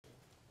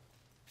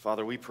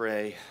Father, we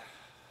pray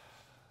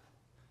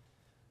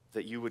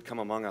that you would come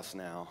among us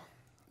now,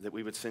 that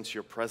we would sense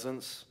your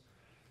presence,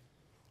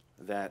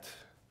 that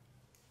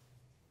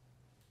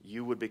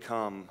you would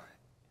become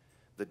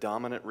the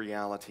dominant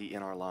reality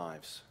in our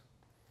lives.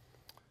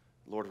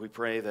 Lord, we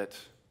pray that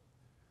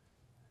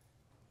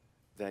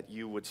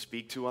you would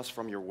speak to us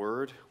from your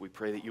word. We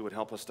pray that you would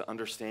help us to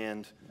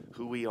understand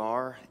who we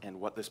are and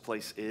what this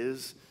place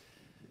is.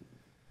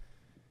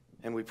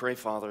 And we pray,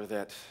 Father,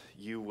 that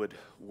you would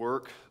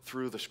work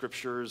through the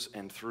scriptures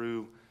and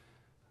through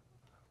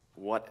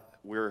what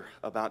we're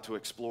about to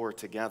explore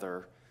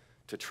together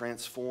to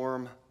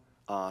transform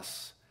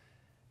us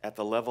at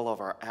the level of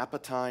our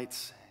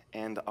appetites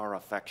and our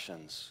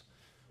affections.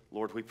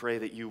 Lord, we pray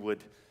that you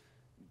would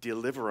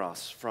deliver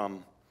us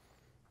from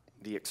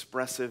the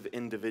expressive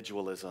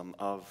individualism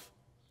of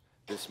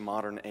this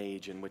modern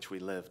age in which we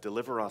live.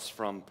 Deliver us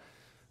from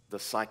the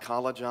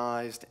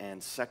psychologized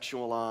and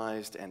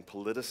sexualized and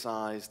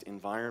politicized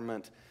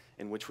environment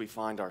in which we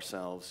find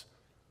ourselves,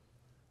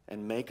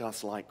 and make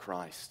us like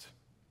Christ.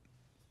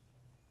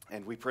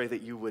 And we pray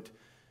that you would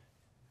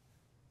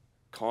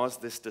cause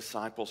this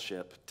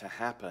discipleship to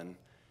happen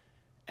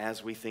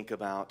as we think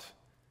about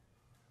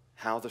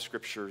how the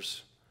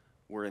scriptures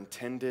were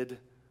intended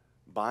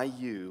by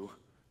you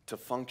to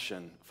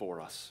function for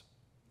us.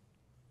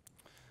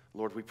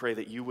 Lord, we pray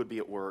that you would be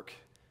at work.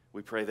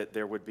 We pray that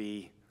there would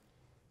be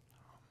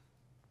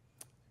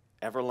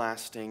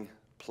everlasting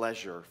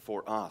pleasure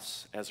for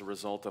us as a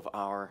result of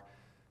our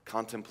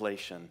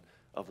contemplation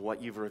of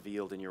what you've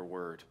revealed in your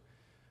word.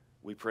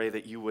 We pray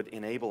that you would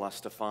enable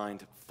us to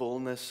find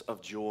fullness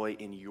of joy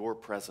in your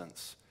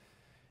presence.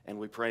 And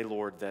we pray,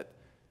 Lord,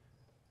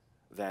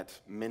 that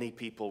many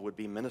people would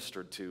be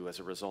ministered to as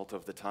a result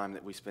of the time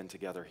that we spend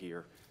together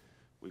here.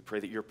 We pray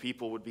that your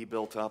people would be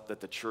built up, that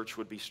the church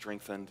would be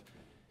strengthened,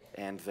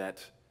 and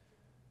that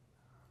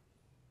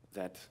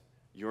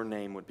your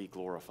name would be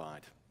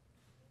glorified.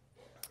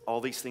 All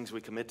these things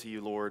we commit to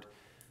you, Lord,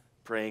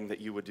 praying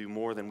that you would do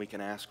more than we can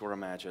ask or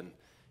imagine.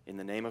 In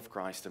the name of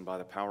Christ and by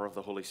the power of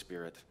the Holy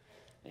Spirit,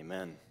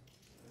 amen.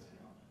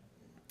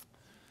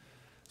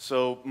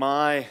 So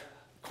my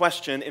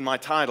question in my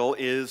title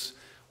is,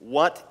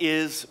 what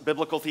is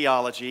biblical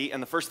theology?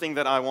 And the first thing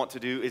that I want to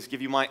do is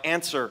give you my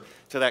answer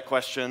to that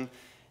question,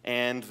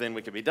 and then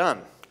we could be done.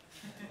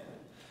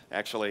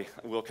 Actually,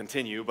 we'll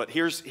continue, but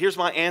here's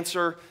my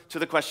answer to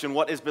the question,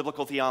 what is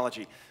biblical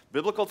theology?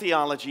 Biblical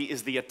theology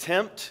is the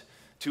attempt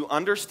to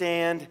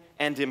understand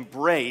and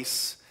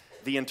embrace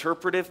the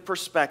interpretive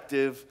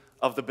perspective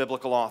of the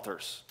biblical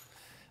authors.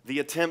 The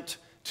attempt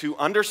to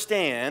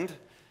understand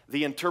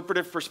the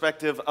interpretive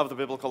perspective of the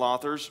biblical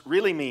authors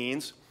really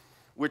means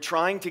we're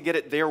trying to get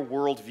at their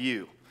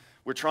worldview.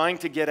 We're trying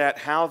to get at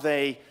how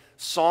they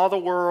saw the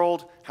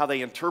world, how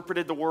they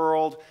interpreted the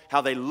world,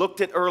 how they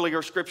looked at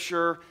earlier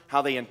scripture,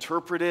 how they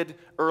interpreted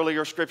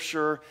earlier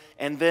scripture,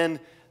 and then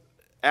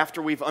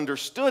after we've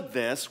understood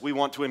this, we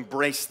want to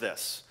embrace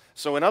this.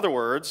 So in other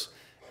words,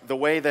 the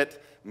way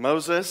that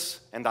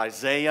Moses and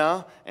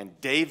Isaiah and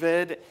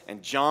David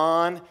and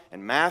John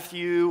and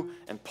Matthew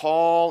and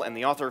Paul and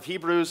the author of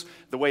Hebrews,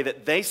 the way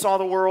that they saw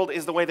the world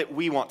is the way that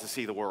we want to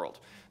see the world.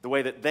 The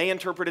way that they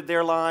interpreted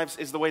their lives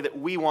is the way that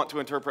we want to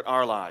interpret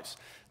our lives.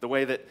 The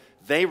way that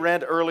they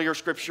read earlier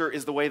scripture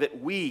is the way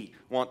that we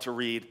want to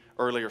read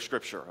earlier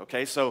scripture.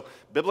 Okay, so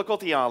biblical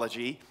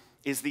theology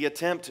is the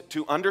attempt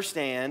to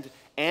understand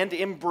and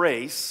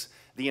embrace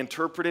the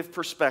interpretive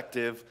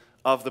perspective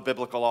of the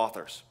biblical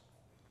authors.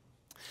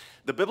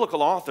 The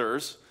biblical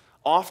authors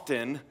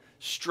often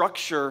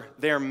structure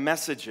their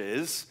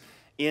messages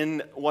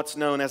in what's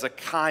known as a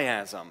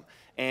chiasm.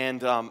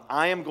 And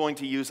I am going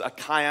to use a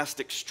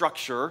chiastic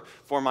structure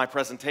for my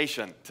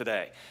presentation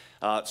today.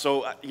 As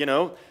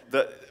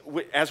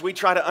we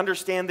try to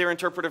understand their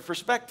interpretive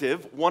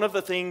perspective, one of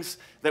the things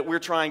that we're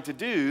trying to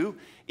do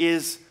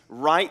is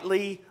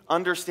rightly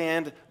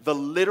understand the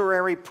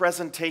literary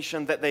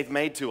presentation that they've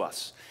made to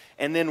us.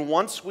 And then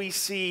once we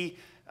see,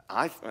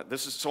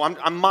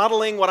 I'm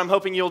modeling what I'm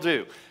hoping you'll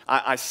do.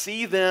 I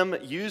see them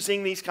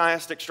using these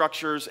chiastic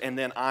structures, and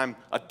then I'm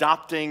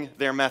adopting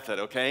their method,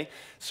 okay?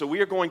 So we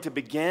are going to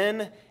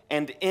begin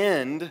and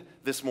end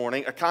this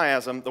morning. A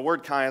chiasm, the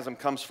word chiasm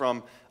comes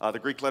from the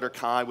Greek letter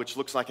chi, which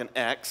looks like an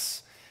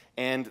X.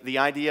 And the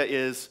idea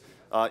is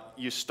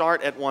you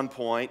start at one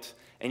point,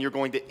 and you're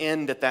going to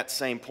end at that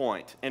same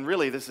point. And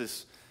really, this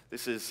is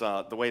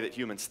the way that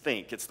humans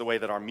think. It's the way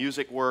that our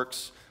music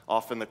works.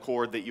 Often the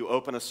chord that you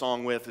open a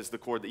song with is the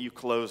chord that you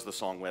close the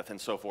song with,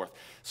 and so forth.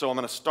 So I'm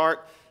going to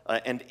start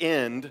and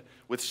end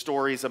with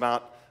stories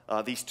about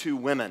these two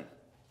women.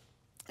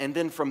 And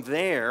then from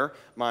there,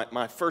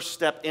 my first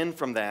step in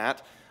from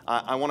that,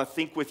 I want to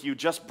think with you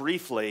just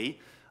briefly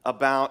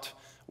about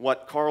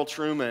what Carl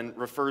Trueman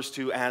refers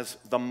to as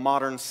the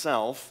modern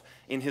self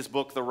in his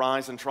book, The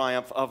Rise and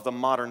Triumph of the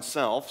Modern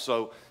Self.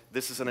 So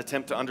this is an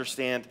attempt to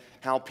understand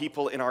how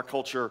people in our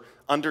culture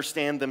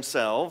understand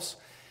themselves.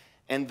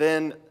 And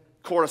then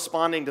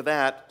corresponding to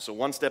that, so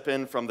one step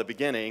in from the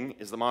beginning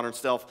is the modern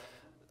self.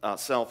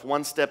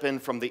 One step in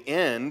from the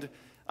end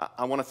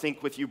I want to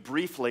think with you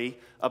briefly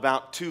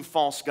about two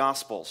false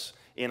gospels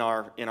in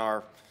our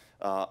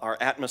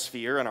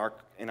atmosphere,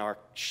 in our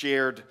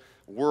shared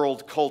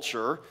world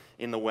culture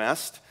in the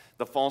West.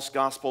 The false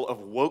gospel of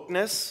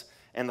wokeness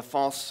and the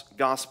false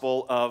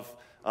gospel of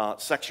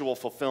sexual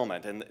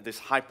fulfillment and this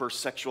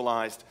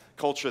hyper-sexualized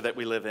culture that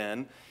we live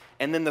in.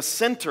 And then the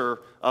center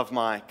of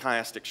my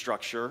chiastic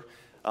structure,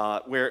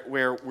 where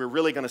we're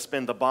really going to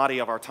spend the body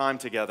of our time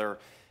together,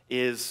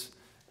 is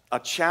a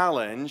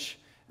challenge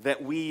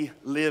that we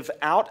live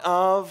out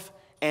of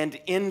and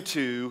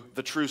into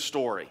the true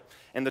story.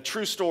 And the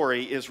true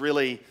story is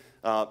really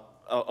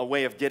a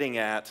way of getting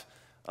at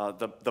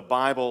the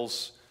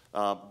Bible's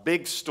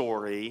big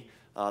story,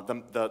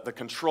 the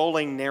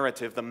controlling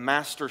narrative, the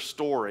master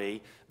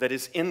story that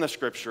is in the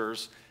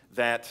Scriptures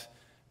that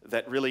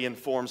really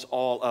informs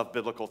all of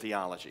biblical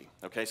theology.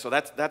 Okay, so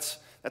that's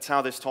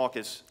how this talk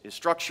is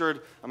structured.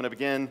 I'm going to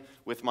begin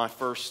with my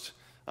first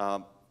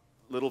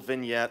little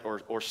vignette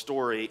or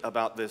story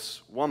about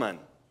this woman.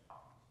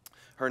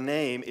 Her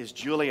name is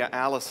Julia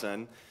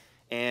Allison,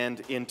 and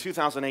in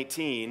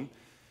 2018,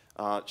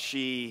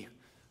 she's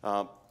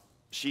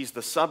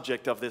the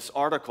subject of this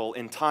article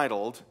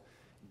entitled,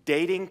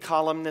 "Dating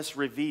Columnist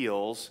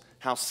Reveals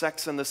How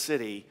Sex and the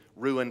City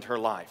Ruined Her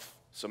Life."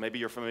 So maybe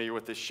you're familiar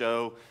with this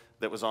show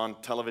that was on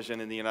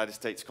television in the United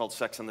States called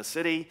Sex and the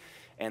City,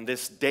 and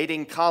this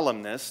dating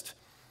columnist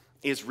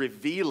is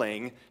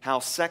revealing how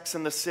Sex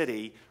and the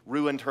City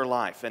ruined her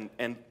life.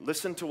 And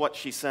listen to what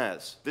she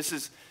says. This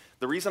is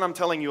the reason I'm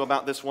telling you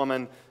about this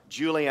woman,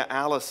 Julia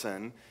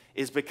Allison,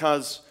 is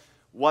because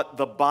what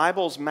the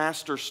Bible's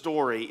master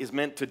story is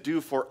meant to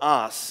do for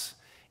us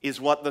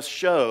is what the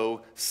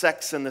show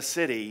Sex and the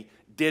City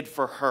did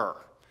for her.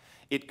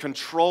 It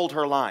controlled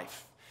her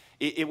life.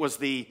 It was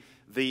the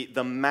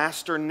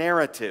master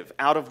narrative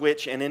out of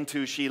which and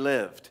into she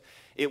lived.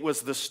 It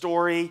was the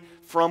story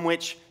from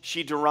which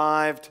she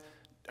derived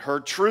her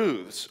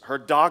truths, her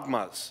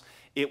dogmas.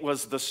 It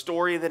was the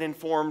story that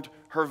informed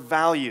her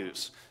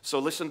values. So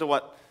listen to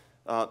what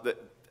the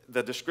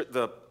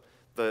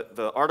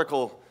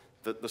article,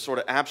 the sort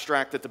of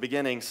abstract at the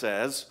beginning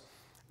says.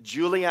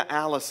 Julia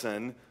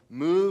Allison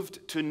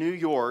moved to New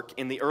York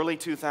in the early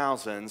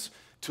 2000s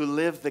to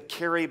live the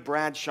Carrie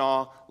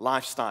Bradshaw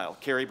lifestyle.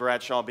 Carrie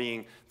Bradshaw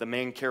being the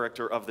main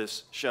character of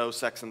this show,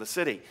 Sex and the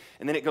City.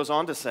 And then it goes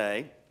on to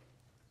say,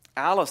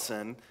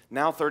 Allison,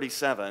 now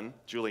 37,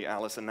 Julia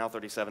Allison, now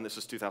 37, this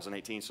is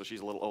 2018, so she's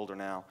a little older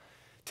now,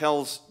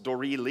 tells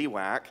Doree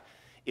Lewak,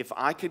 "If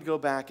I could go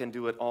back and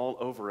do it all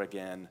over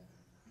again,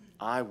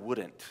 I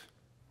wouldn't."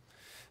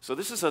 So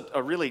this is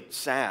a really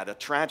sad, a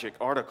tragic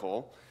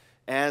article.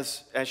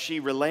 As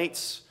she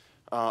relates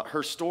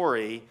her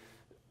story,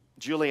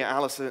 Julia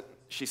Allison,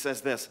 she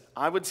says this,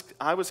 I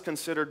was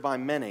considered by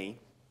many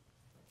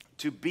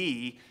to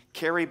be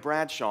Carrie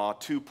Bradshaw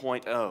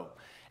 2.0.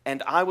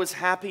 And I was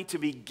happy to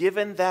be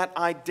given that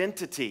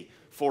identity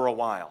for a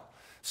while.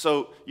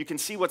 So you can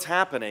see what's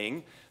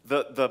happening.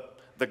 The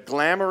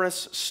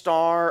glamorous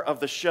star of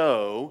the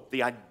show,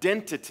 the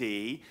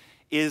identity,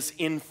 is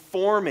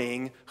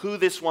informing who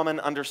this woman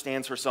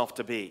understands herself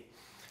to be.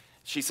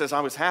 She says,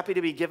 I was happy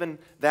to be given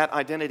that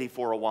identity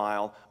for a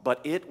while, but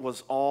it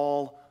was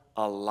all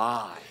a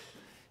lie.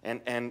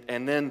 And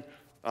then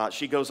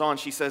she goes on,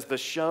 she says, the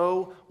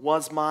show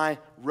was my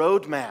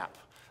roadmap.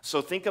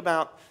 So think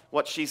about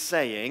what she's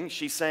saying.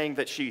 She's saying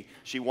that she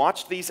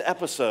watched these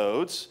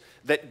episodes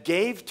that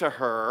gave to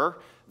her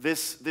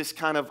this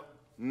kind of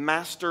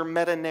master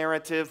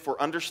meta-narrative for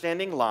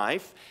understanding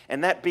life,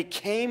 and that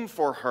became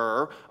for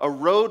her a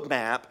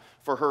roadmap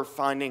for her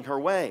finding her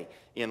way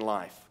in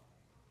life.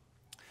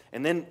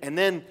 And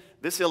then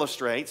this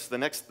illustrates, the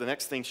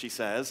next thing she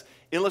says,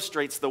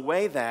 illustrates the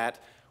way that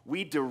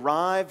we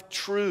derive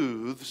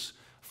truths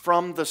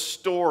from the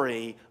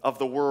story of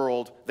the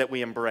world that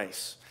we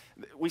embrace.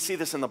 We see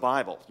this in the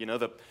Bible. You know,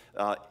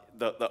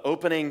 the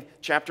opening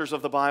chapters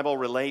of the Bible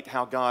relate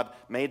how God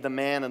made the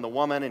man and the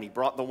woman, and He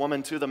brought the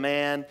woman to the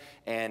man,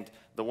 and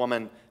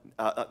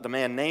the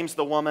man names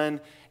the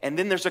woman, and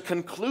then there's a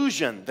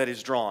conclusion that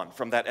is drawn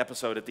from that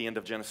episode at the end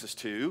of Genesis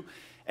 2,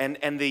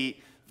 and the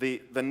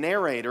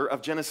narrator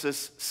of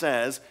Genesis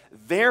says,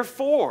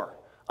 therefore,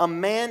 a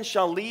man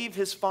shall leave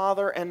his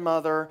father and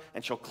mother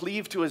and shall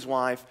cleave to his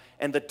wife,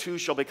 and the two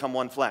shall become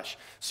one flesh.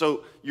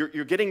 So you're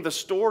getting the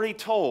story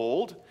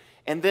told,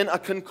 and then a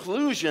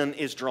conclusion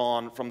is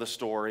drawn from the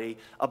story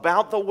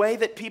about the way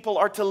that people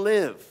are to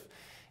live.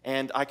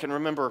 And I can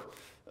remember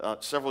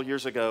several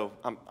years ago,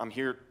 I'm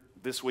here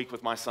this week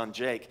with my son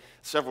Jake.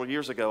 Several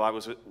years ago, I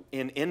was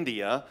in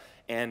India,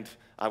 and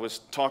I was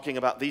talking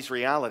about these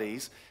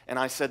realities, and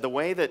I said the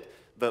way that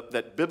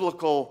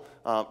biblical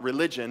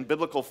religion,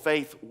 biblical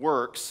faith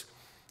works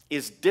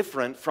is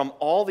different from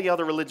all the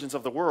other religions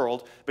of the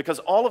world, because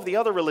all of the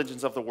other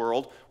religions of the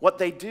world, what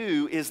they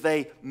do is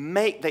they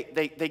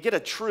get a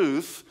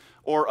truth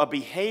or a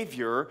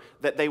behavior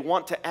that they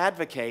want to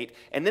advocate,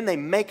 and then they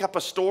make up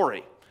a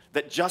story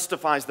that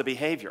justifies the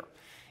behavior.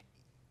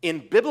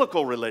 In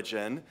biblical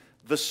religion,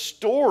 the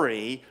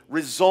story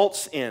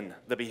results in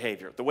the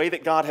behavior. The way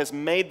that God has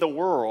made the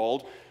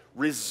world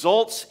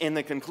results in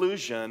the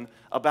conclusion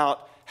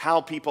about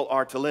how people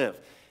are to live.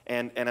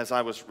 And as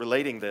I was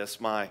relating this,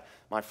 my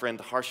friend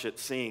Harshit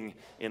Singh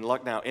in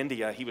Lucknow,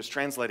 India, he was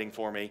translating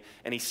for me,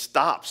 and he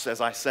stops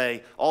as I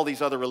say, all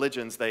these other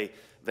religions, they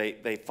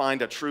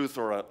find a truth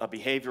or a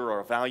behavior or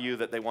a value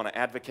that they want to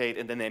advocate,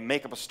 and then they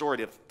make up a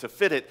story to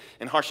fit it,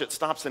 and Harshit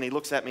stops and he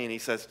looks at me and he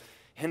says,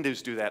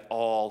 Hindus do that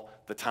all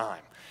the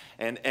time.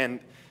 And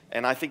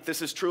I think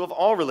this is true of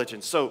all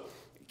religions. So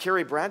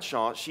Carrie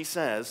Bradshaw, she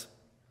says,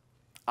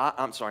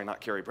 I'm sorry, not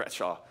Carrie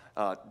Bradshaw,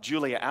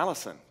 Julia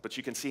Allison, but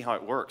you can see how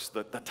it works.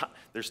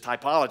 There's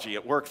typology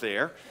at work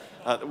there,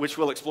 which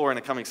we'll explore in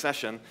a coming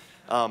session.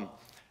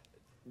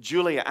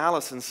 Julia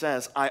Allison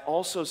says, I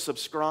also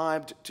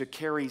subscribed to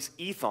Carrie's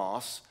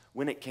ethos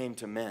when it came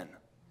to men.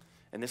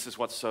 And this is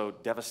what's so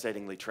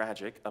devastatingly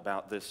tragic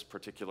about this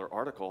particular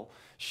article.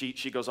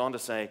 She goes on to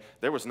say,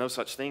 there was no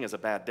such thing as a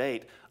bad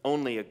date,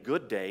 only a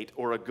good date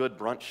or a good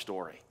brunch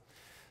story.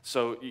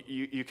 So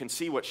you can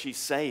see what she's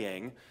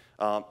saying.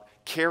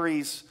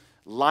 Carrie's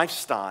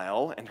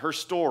lifestyle and her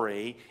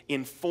story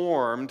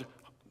informed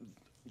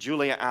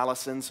Julia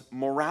Allison's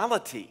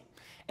morality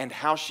and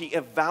how she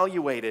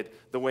evaluated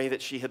the way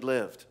that she had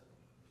lived.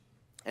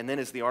 And then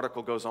as the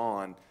article goes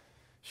on,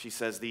 she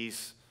says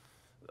these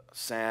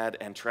sad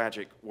and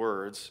tragic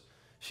words.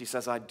 She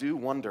says, I do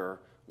wonder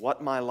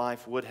what my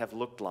life would have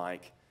looked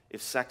like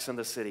if Sex and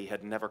the City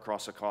had never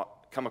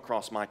come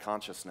across my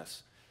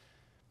consciousness.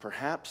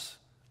 Perhaps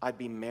I'd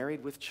be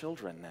married with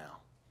children now.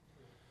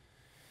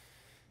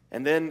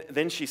 And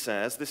then she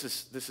says, this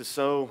is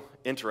so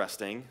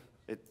interesting.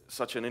 It's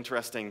such an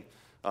interesting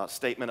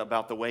statement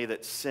about the way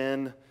that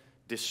sin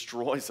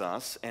destroys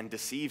us and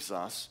deceives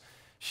us.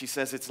 She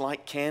says it's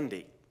like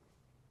candy.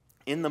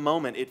 In the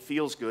moment, it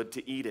feels good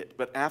to eat it,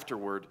 but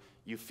afterward,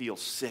 you feel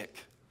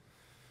sick.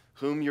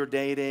 Whom you're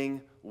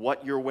dating,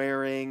 what you're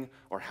wearing,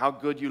 or how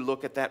good you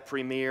look at that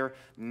premiere,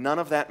 none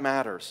of that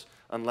matters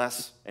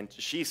unless, and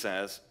she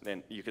says,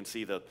 and you can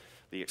see the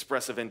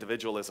expressive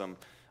individualism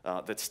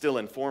that's still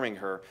informing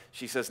her,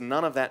 she says,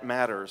 none of that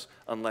matters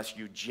unless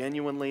you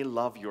genuinely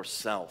love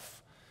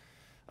yourself.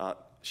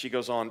 She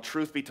goes on,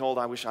 truth be told,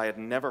 I wish I had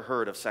never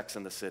heard of Sex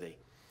and the City.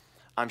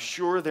 I'm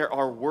sure there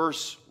are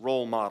worse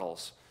role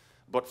models,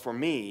 but for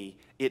me,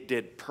 it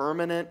did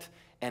permanent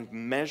and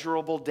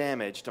measurable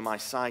damage to my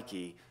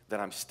psyche that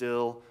I'm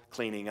still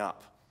cleaning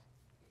up.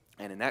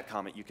 And in that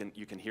comment, you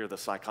can hear the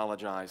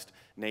psychologized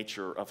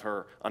nature of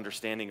her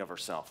understanding of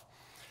herself.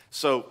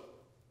 So,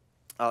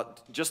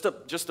 just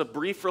a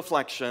brief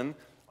reflection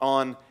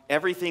on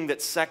everything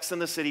that Sex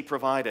and the City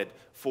provided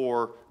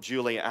for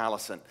Julia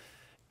Allison.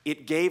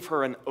 It gave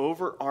her an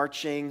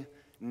overarching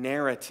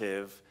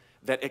narrative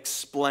that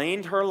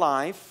explained her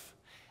life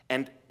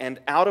and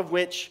out of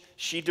which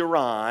she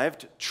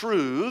derived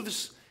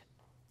truths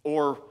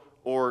or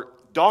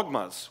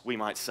dogmas, we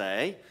might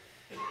say.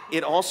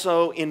 It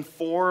also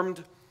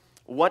informed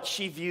what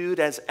she viewed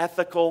as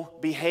ethical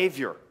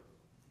behavior,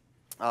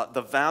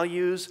 the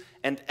values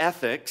and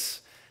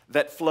ethics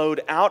that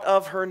flowed out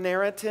of her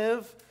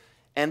narrative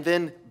and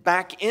then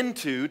back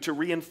into to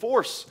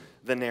reinforce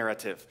the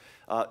narrative.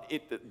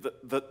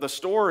 The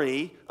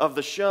story of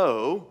the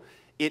show,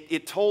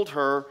 it told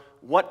her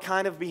what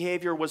kind of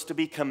behavior was to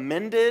be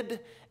commended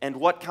and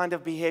what kind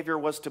of behavior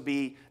was to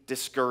be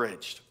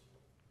discouraged.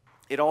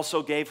 It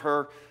also gave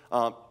her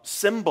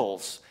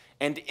symbols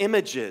and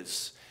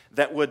images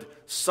that would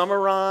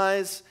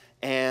summarize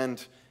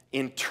and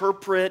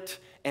interpret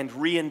and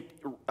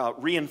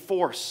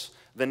reinforce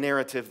the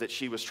narrative that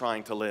she was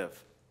trying to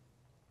live.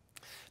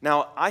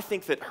 Now, I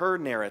think that her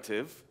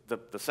narrative,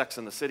 the Sex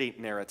and the City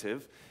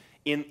narrative,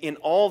 in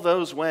all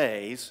those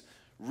ways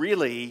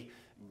really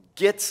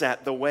gets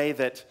at the way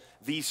that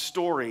these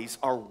stories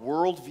are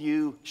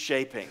worldview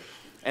shaping.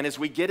 And as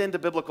we get into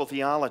biblical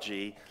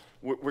theology,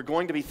 we're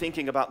going to be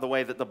thinking about the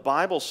way that the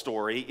Bible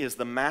story is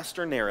the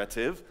master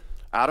narrative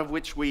out of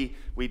which we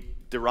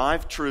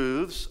derive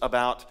truths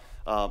about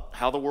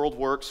how the world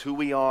works, who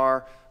we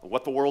are,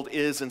 what the world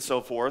is, and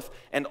so forth,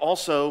 and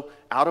also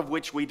out of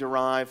which we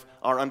derive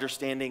our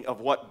understanding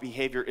of what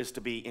behavior is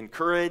to be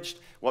encouraged,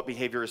 what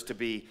behavior is to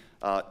be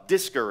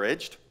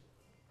discouraged.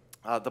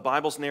 The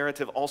Bible's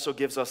narrative also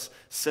gives us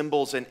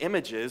symbols and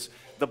images.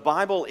 The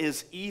Bible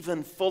is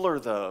even fuller,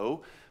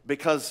 though,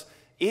 because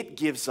it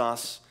gives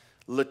us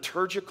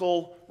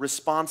liturgical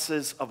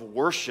responses of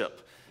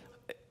worship,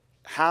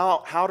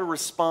 how to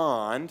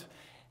respond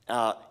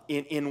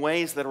in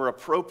ways that are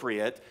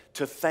appropriate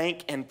to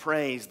thank and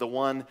praise the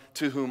one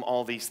to whom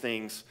all these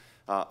things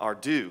are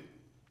due.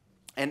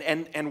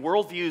 And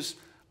worldviews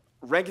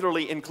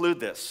regularly include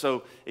this.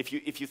 So if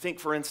you think,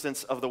 for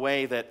instance, of the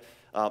way that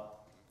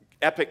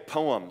epic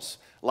poems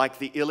like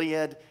the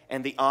Iliad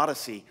and the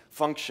Odyssey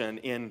function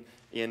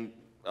in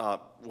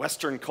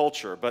Western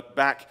culture, but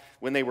back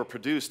when they were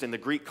produced in the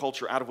Greek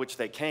culture out of which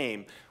they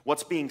came,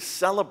 what's being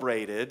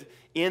celebrated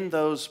in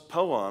those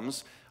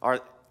poems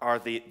are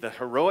the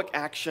heroic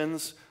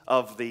actions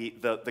of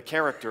the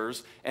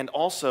characters and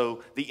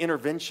also the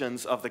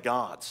interventions of the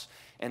gods.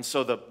 And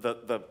so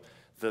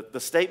the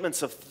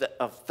statements of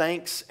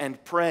thanks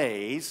and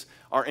praise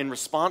are in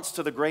response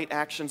to the great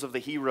actions of the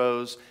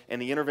heroes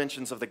and the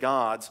interventions of the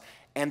gods.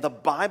 And the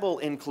Bible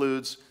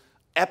includes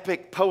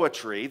epic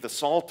poetry, the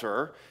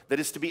Psalter, that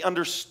is to be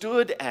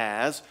understood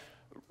as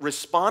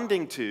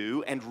responding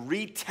to and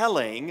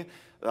retelling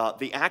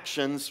the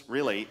actions,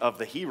 really, of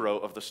the hero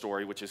of the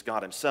story, which is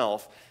God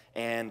himself.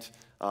 And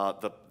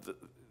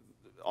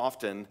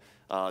often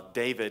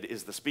David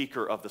is the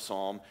speaker of the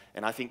psalm,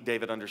 and I think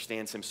David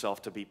understands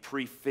himself to be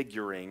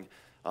prefiguring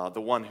the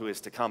one who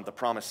is to come, the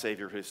promised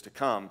Savior who is to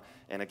come.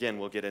 And again,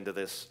 we'll get into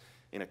this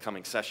in a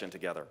coming session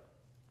together.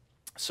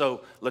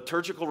 So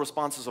liturgical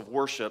responses of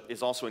worship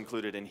is also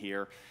included in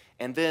here.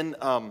 And then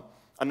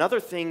another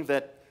thing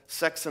that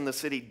Sex and the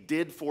City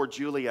did for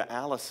Julia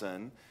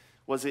Allison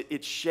was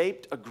it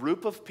shaped a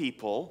group of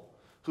people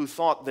who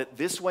thought that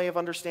this way of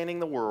understanding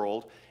the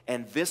world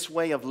and this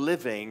way of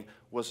living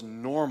was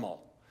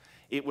normal.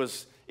 It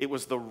was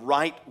the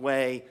right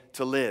way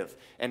to live.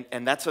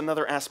 And that's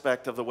another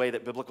aspect of the way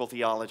that biblical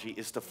theology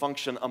is to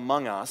function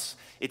among us.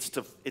 It's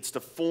to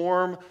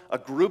form a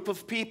group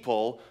of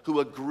people who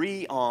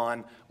agree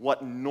on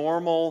what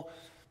normal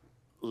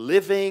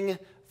living,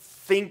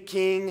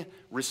 thinking,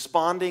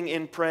 responding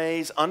in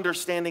praise,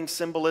 understanding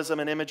symbolism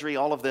and imagery,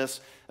 all of this.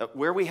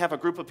 Where we have a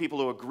group of people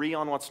who agree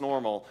on what's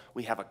normal,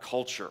 we have a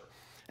culture.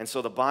 And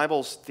so the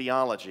Bible's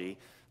theology,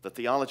 the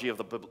theology of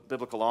the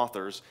biblical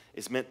authors,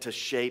 is meant to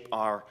shape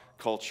our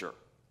culture.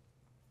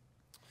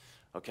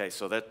 Okay,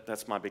 so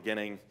that's my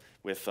beginning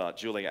with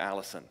Julia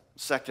Allison.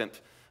 Second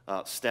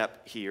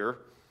step here,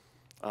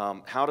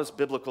 how does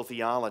biblical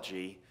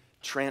theology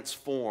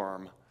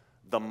transform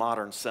the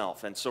modern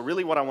self? And so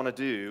really what I want to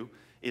do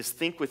is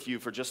think with you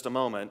for just a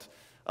moment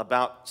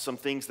about some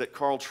things that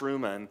Carl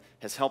Trueman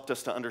has helped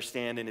us to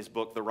understand in his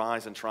book, The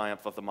Rise and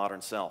Triumph of the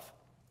Modern Self.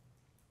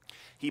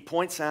 He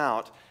points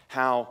out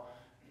how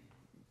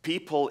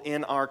people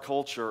in our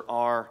culture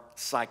are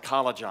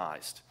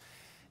psychologized.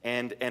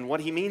 And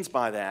what he means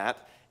by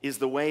that is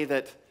the way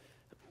that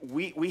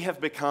we have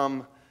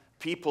become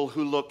people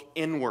who look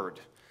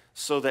inward,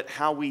 so that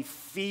how we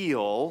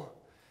feel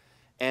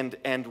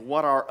and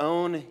what our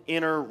own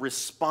inner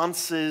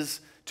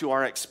responses to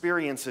our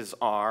experiences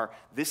are,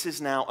 this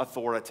is now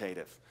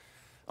authoritative.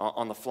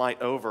 On the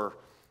flight over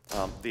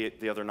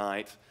the other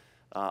night,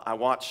 I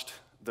watched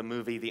the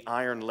movie The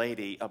Iron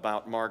Lady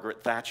about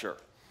Margaret Thatcher.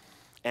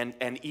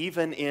 And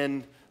even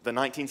in the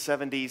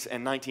 1970s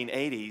and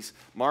 1980s,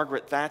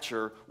 Margaret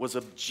Thatcher was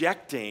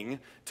objecting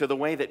to the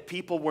way that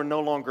people were no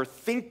longer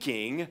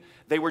thinking,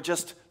 they were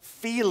just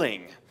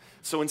feeling.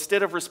 So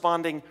instead of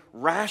responding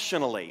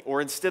rationally, or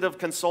instead of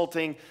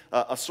consulting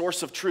a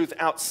source of truth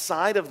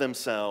outside of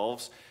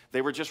themselves,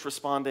 they were just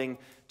responding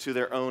to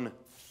their own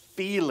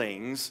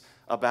feelings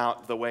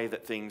about the way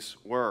that things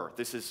were.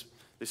 This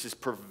is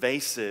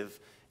pervasive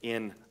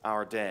in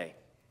our day.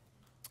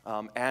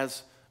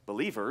 As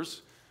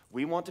believers,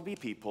 we want to be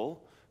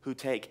people who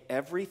take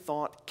every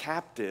thought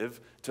captive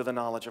to the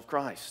knowledge of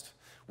Christ.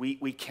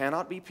 We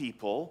cannot be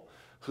people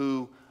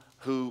who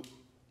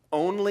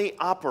only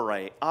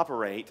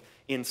operate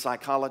in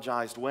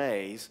psychologized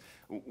ways.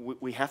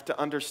 We have to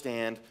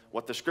understand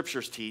what the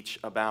Scriptures teach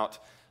about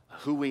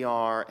who we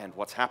are and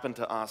what's happened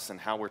to us and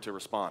how we're to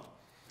respond.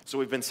 So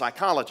we've been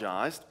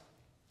psychologized.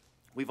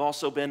 We've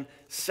also been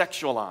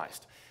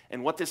sexualized.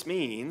 And what this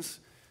means,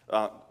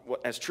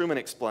 as Trueman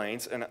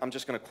explains, and I'm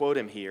just going to quote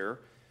him here,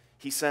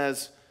 he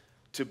says,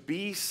 to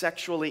be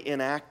sexually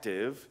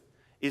inactive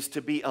is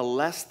to be a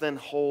less than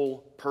whole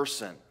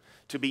person,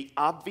 to be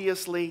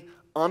obviously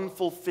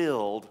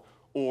unfulfilled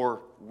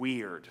or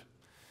weird.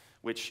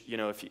 Which, you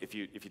know, if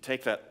you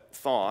take that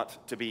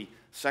thought, to be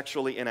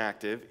sexually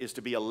inactive is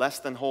to be a less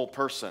than whole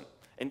person.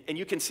 And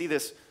you can see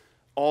this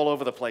all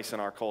over the place in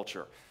our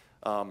culture.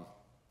 Have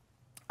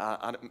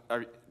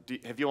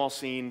you all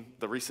seen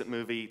the recent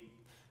movie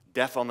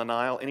Death on the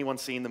Nile? Anyone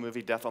seen the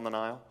movie Death on the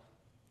Nile?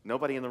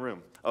 Nobody in the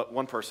room.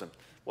 One person.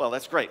 Well,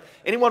 that's great.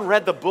 Anyone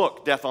read the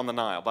book Death on the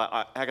Nile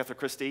by Agatha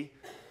Christie?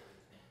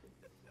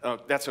 Oh,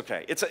 that's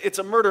okay. It's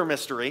a murder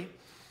mystery,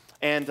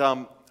 and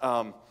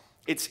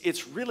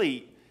it's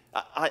really.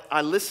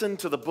 I listened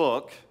to the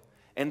book,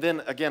 and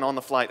then again on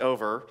the flight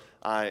over,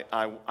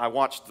 I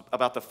watched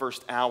about the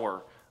first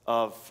hour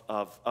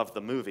of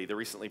the movie, the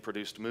recently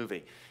produced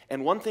movie.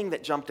 And one thing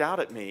that jumped out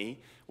at me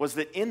was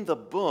that in the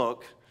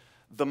book,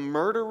 the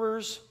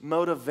murderer's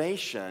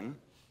motivation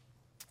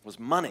was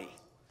money,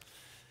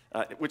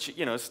 which,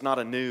 you know, it's not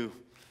a new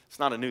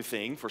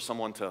thing for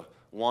someone to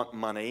want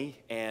money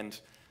and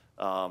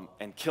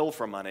kill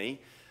for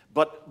money.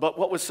 But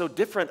what was so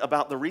different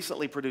about the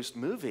recently produced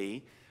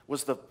movie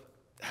was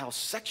how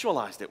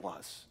sexualized it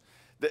was.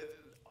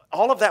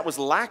 All of that was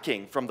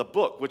lacking from the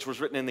book, which was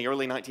written in the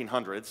early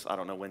 1900s. I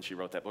don't know when she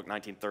wrote that book,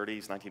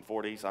 1930s,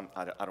 1940s,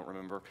 I don't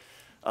remember.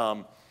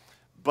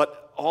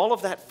 But all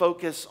of that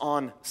focus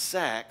on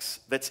sex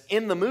that's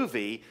in the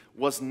movie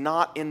was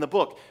not in the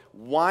book.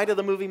 Why do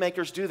the movie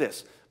makers do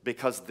this?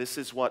 Because this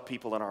is what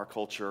people in our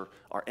culture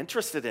are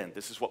interested in.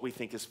 This is what we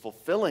think is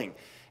fulfilling.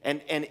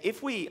 And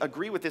if we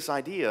agree with this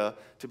idea,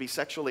 to be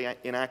sexually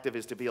inactive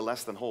is to be a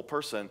less than whole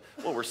person,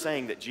 well, we're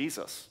saying that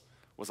Jesus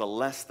was a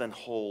less than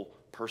whole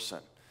person,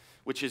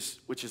 which is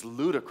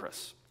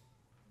ludicrous.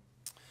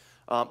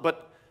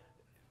 But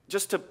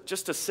just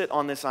to sit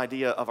on this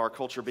idea of our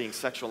culture being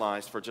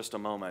sexualized for just a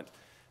moment,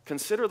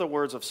 consider the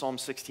words of Psalm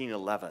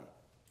 16:11.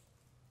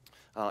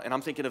 And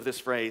I'm thinking of this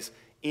phrase,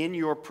 "In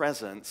your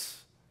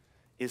presence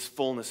is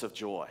fullness of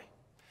joy."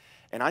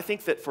 And I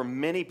think that for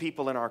many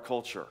people in our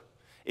culture,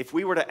 if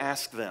we were to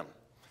ask them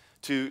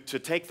to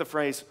take the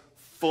phrase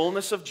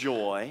fullness of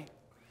joy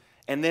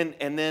and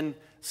then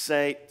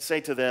say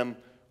to them,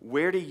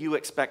 where do you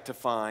expect to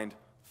find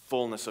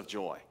fullness of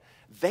joy?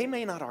 They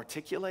may not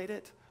articulate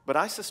it, but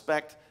I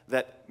suspect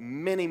that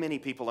many, many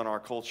people in our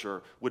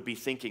culture would be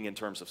thinking in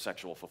terms of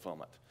sexual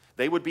fulfillment.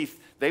 They would be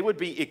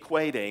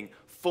equating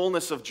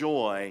fullness of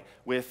joy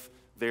with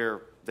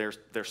their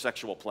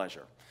sexual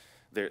pleasure,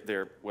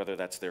 whether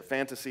that's their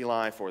fantasy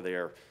life or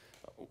their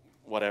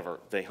whatever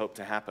they hope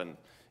to happen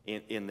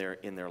in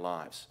their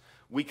lives.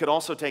 We could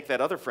also take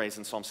that other phrase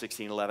in Psalm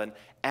 16:11,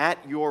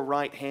 "At your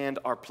right hand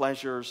are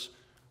pleasures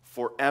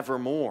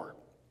forevermore."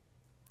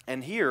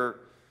 And here,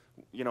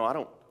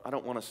 I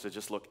don't want us to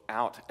just look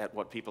out at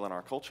what people in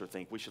our culture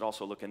think. We should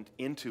also look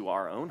into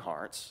our own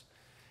hearts.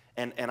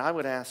 And I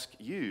would ask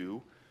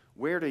you,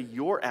 where do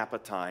your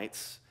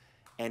appetites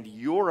and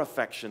your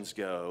affections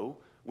go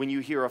when you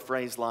hear a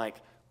phrase like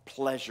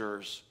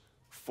pleasures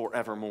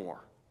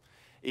forevermore?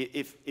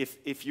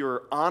 If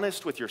you're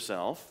honest with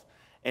yourself,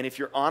 and if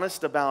you're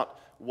honest about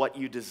what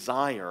you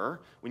desire,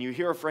 when you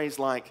hear a phrase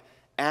like,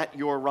 "At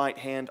your right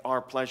hand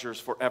are pleasures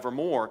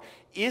forevermore,"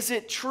 is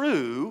it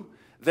true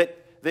that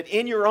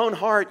in your own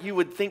heart you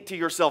would think to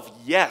yourself,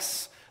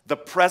 yes, the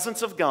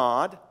presence of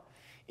God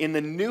in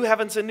the new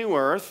heavens and new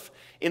earth,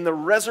 in the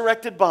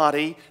resurrected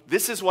body,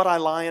 this is what I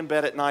lie in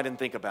bed at night and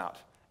think about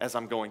as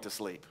I'm going to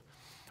sleep.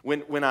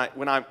 When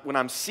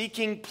I'm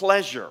seeking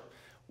pleasure,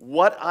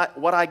 what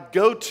I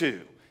go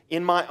to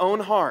in my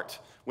own heart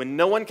when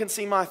no one can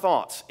see my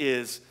thoughts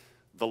is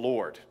the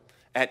Lord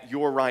at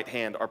your right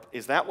hand.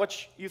 Is that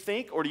what you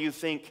think, or do you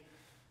think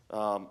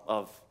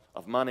of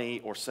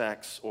money or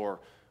sex or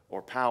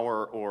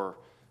power or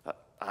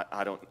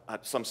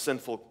some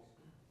sinful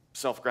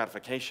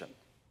self-gratification?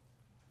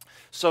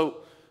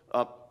 So,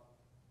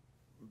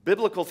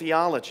 biblical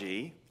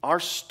theology, our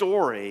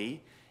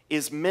story,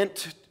 is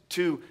meant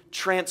to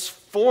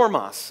transform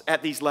us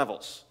at these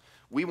levels.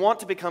 We want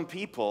to become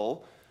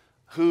people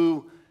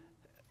who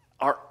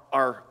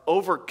are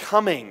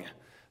overcoming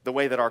the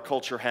way that our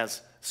culture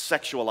has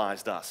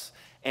sexualized us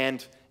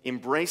and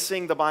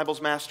embracing the Bible's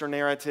master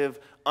narrative,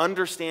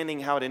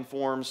 understanding how it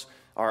informs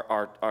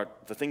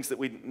the things that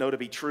we know to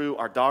be true,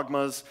 our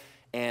dogmas,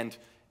 and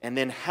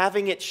then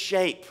having it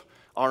shape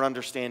our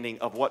understanding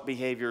of what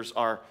behaviors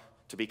are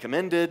to be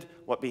commended,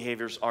 what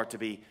behaviors are to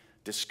be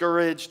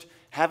discouraged,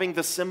 having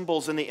the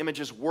symbols and the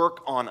images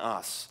work on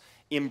us,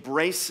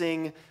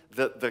 embracing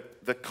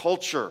the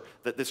culture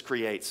that this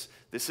creates.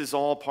 This is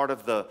all part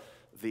of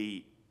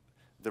the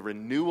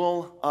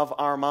renewal of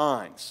our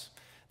minds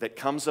that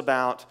comes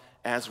about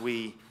as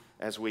we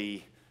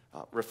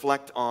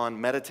reflect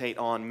on, meditate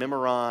on,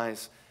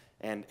 memorize,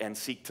 and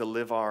seek to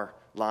live our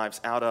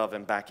lives out of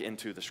and back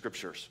into the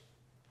Scriptures.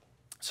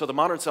 So the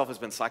modern self has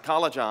been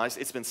psychologized,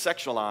 it's been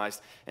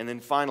sexualized, and then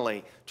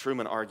finally,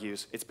 Truman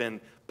argues, it's been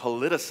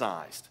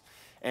politicized.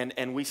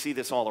 And we see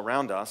this all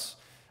around us.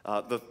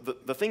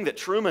 The thing that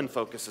Truman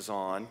focuses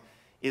on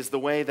is the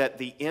way that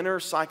the inner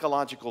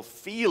psychological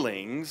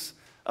feelings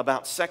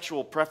about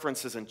sexual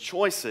preferences and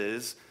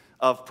choices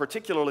of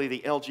particularly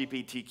the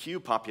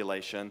LGBTQ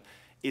population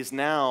is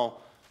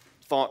now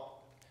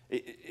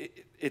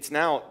it's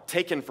now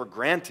taken for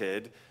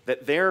granted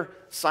that their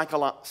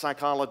psychological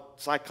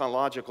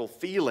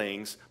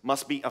feelings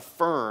must be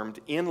affirmed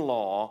in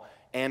law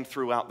and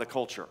throughout the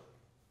culture.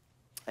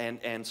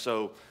 And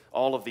so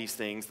all of these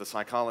things, the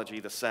psychology,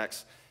 the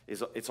sex,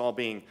 it's all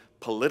being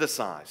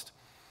politicized.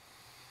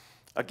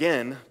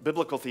 Again,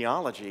 biblical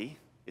theology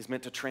is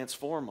meant to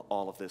transform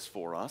all of this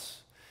for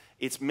us.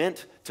 It's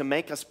meant to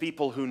make us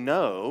people who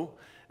know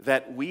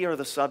that we are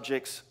the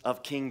subjects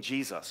of King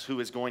Jesus, who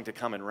is going to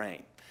come and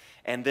reign.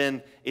 And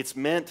then it's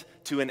meant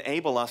to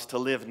enable us to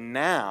live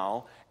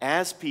now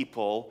as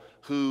people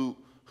who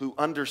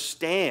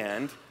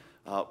understand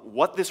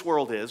what this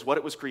world is, what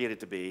it was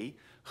created to be,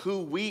 who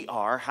we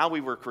are, how we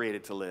were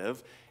created to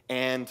live,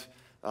 and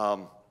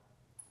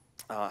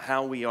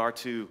how we are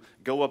to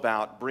go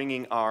about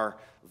bringing our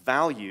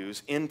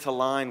values into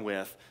line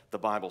with the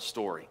Bible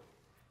story.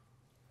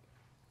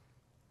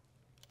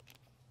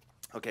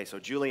 Okay, so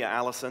Julia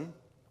Allison,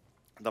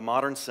 the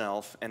modern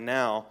self, and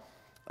now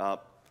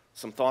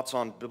some thoughts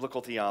on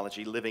biblical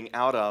theology, living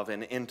out of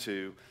and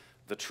into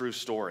the true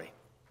story.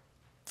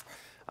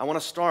 I want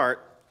to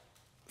start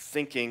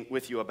thinking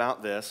with you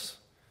about this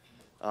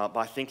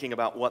by thinking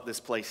about what this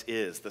place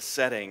is, the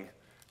setting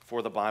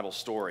for the Bible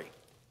story.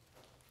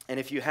 And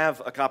if you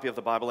have a copy of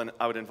the Bible, and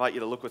I would invite you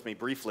to look with me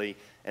briefly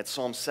at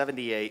Psalm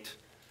 78,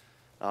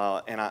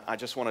 and I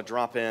just want to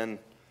drop in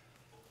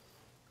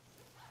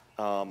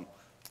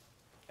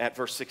at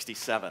verse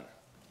 67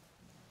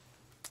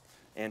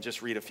 and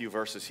just read a few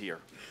verses here.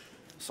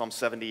 Psalm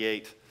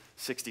 78,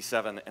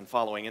 67 and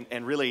following.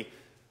 And really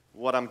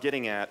what I'm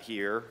getting at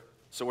here,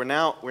 so we're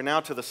now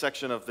to the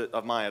section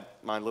of my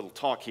little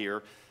talk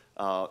here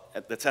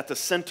that's at the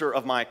center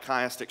of my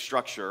chiastic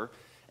structure,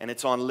 and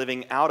it's on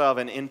living out of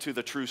and into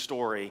the true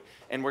story.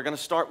 And we're going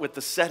to start with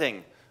the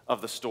setting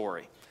of the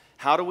story.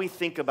 How do we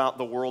think about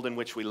the world in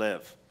which we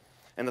live?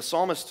 And the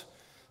psalmist,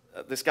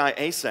 this guy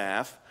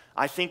Asaph,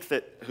 I think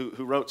that,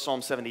 who wrote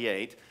Psalm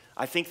 78,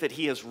 I think that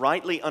he has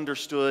rightly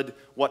understood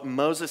what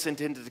Moses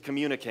intended to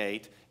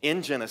communicate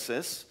in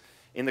Genesis,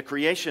 in the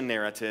creation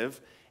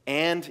narrative,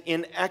 and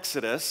in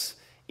Exodus,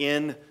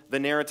 in the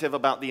narrative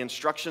about the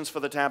instructions for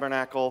the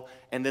tabernacle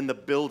and then the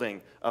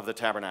building of the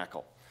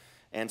tabernacle.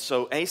 And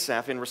so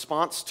Asaph, in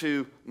response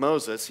to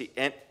Moses,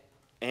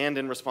 and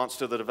in response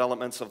to the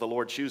developments of the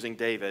Lord choosing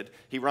David,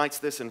 he writes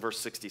this in verse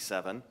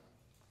 67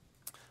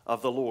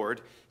 of the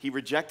Lord. He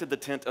rejected the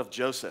tent of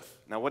Joseph.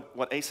 Now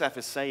what Asaph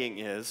is saying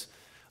is,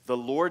 the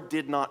Lord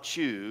did not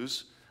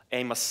choose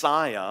a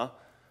Messiah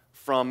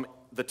from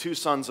the two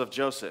sons of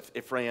Joseph,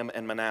 Ephraim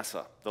and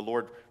Manasseh. The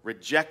Lord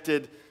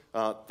rejected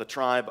the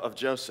tribe of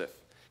Joseph.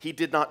 He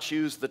did not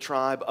choose the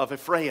tribe of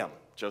Ephraim,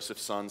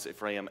 Joseph's sons,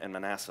 Ephraim and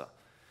Manasseh.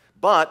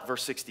 But,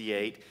 verse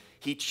 68,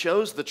 he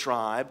chose the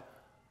tribe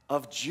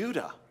of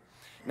Judah.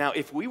 Now,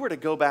 if we were to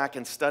go back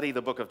and study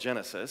the book of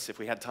Genesis, if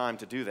we had time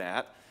to do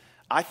that,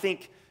 I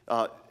think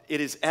it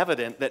is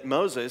evident that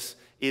Moses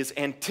is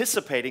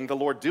anticipating the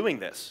Lord doing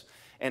this.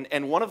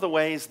 And one of the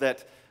ways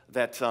that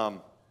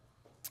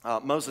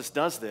Moses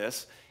does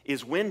this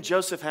is when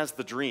Joseph has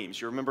the dreams.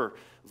 You remember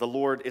the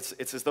Lord,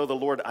 it's as though the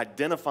Lord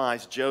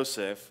identifies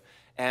Joseph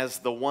as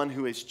the one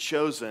who is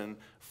chosen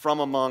from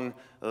among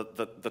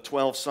the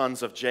 12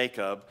 sons of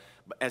Jacob,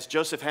 as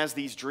Joseph has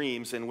these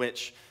dreams in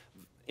which,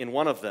 in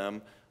one of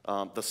them,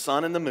 the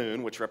sun and the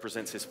moon, which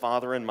represents his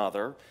father and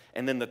mother,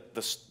 and then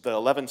the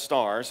 11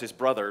 stars, his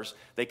brothers,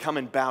 they come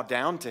and bow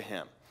down to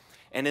him.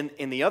 And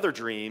in the other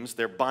dreams,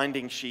 they're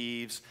binding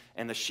sheaves,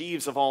 and the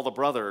sheaves of all the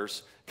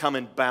brothers come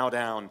and bow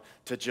down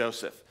to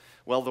Joseph.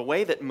 Well, the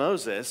way that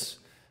Moses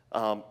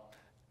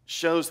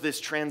shows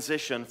this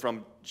transition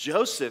from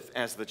Joseph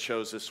as the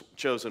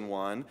chosen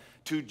one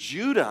to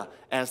Judah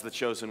as the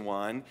chosen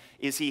one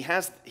is he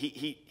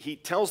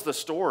tells the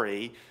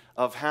story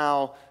of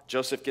how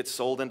Joseph gets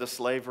sold into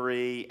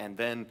slavery, and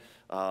then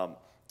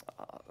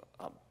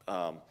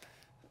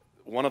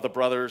one of the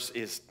brothers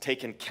is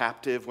taken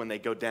captive when they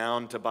go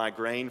down to buy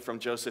grain from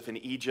Joseph in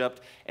Egypt,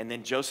 and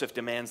then Joseph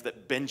demands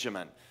that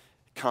Benjamin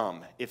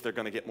come if they're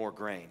going to get more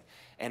grain.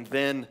 And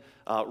then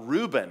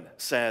Reuben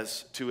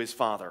says to his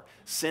father,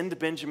 "Send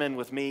Benjamin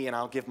with me, and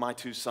I'll give my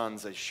two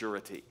sons as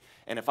surety.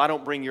 And if I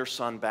don't bring your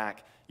son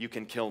back, you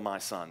can kill my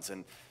sons."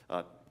 And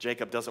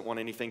Jacob doesn't want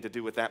anything to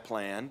do with that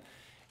plan.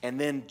 And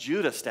then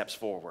Judah steps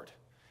forward,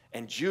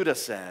 and Judah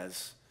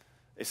says,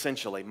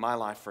 essentially, my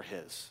life for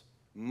his.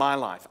 My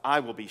life,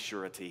 I will be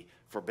surety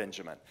for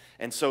Benjamin.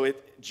 And so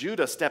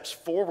Judah steps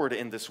forward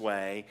in this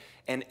way,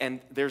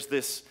 and there's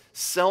this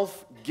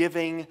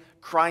self-giving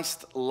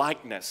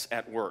Christ-likeness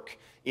at work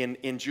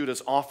in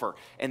Judah's offer.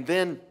 And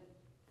then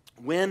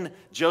when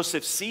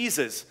Joseph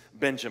seizes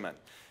Benjamin,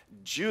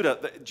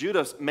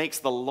 Judah makes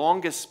the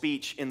longest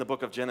speech in the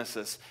book of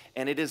Genesis,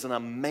 and it is an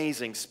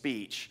amazing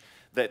speech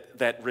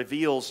that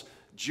reveals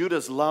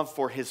Judah's love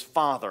for his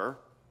father,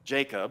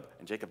 Jacob,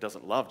 and Jacob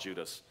doesn't love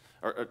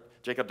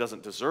Jacob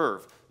doesn't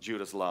deserve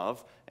Judah's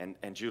love,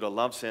 and Judah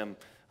loves him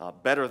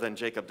better than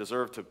Jacob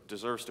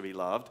deserves to be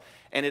loved.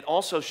 And it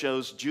also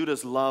shows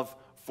Judah's love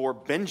for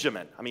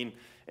Benjamin. I mean,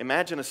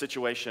 imagine a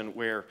situation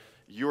where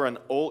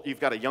you've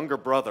got a younger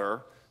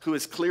brother who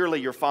is clearly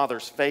your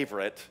father's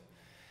favorite,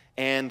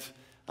 and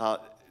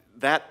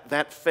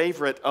that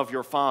favorite of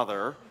your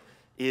father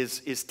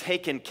is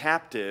taken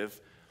captive.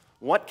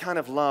 What kind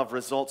of love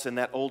results in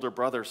that older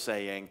brother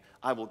saying,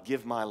 "I will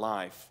give my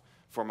life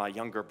for my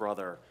younger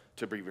brother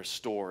to be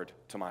restored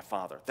to my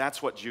father"?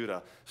 That's what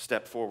Judah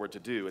stepped forward to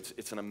do.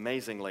 It's an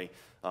amazingly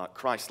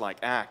Christ-like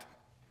act.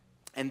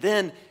 And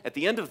then at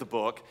the end of the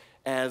book,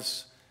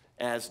 as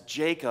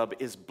Jacob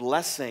is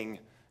blessing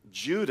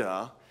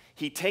Judah,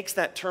 he takes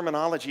that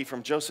terminology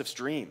from Joseph's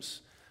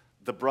dreams,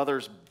 the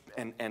brothers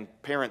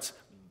and parents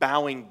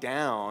bowing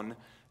down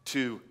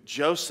to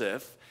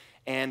Joseph,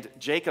 and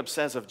Jacob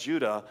says of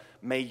Judah,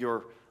 may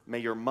your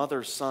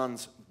mother's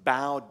sons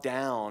bow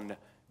down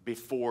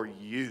before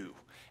you.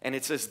 And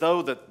it's as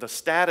though the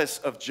status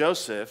of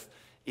Joseph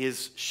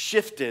is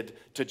shifted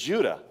to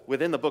Judah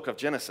within the book of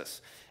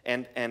Genesis.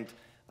 And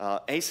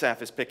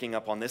Asaph is picking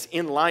up on this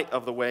in light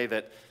of the way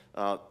that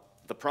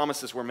the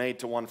promises were made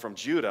to one from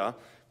Judah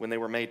when they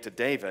were made to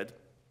David.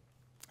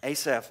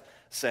 Asaph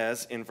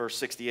says in verse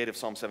 68 of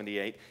Psalm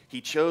 78,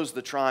 he chose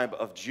the tribe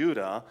of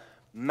Judah,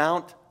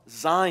 Mount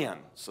Zion.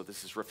 So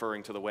this is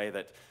referring to the way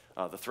that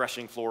the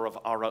threshing floor of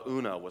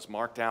Araunah was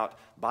marked out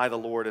by the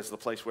Lord as the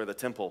place where the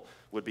temple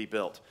would be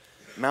built.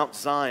 Mount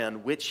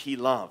Zion, which he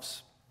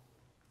loves.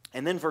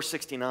 And then verse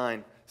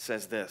 69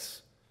 says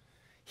this: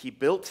 he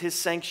built his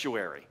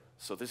sanctuary.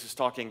 So this is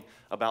talking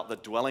about the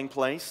dwelling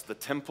place, the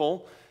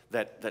temple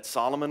that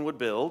Solomon would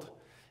build.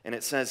 And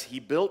it says he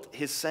built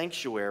his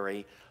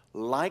sanctuary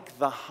like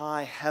the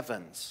high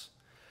heavens,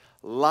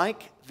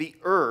 like the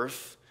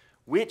earth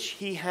which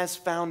he has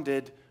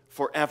founded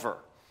forever.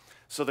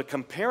 So the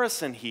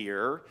comparison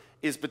here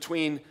is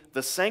between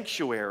the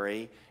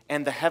sanctuary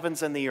and the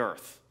heavens and the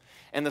earth.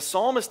 And the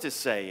psalmist is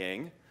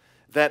saying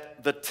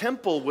that the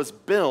temple was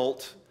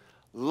built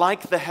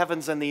like the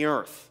heavens and the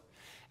earth.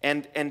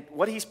 And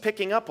what he's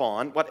picking up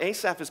on, what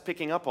Asaph is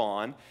picking up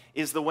on,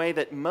 is the way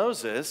that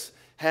Moses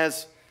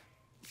has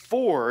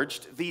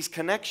forged these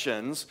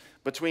connections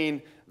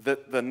between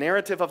the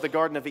narrative of the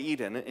Garden of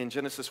Eden in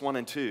Genesis 1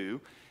 and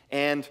 2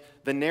 and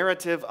the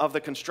narrative of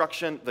the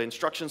construction, the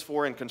instructions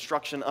for and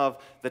construction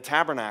of the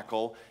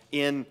tabernacle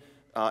in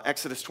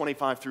Exodus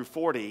 25 through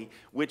 40,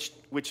 which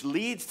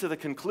leads to the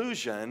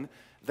conclusion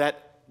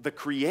that the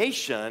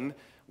creation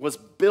was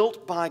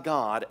built by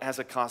God as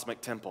a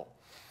cosmic temple.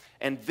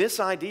 And this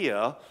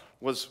idea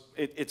was,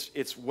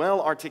 it's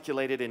well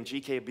articulated in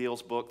G.K.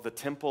 Beale's book, The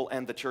Temple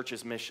and the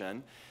Church's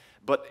Mission.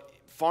 But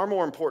far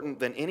more important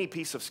than any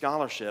piece of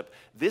scholarship,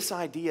 this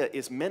idea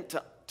is meant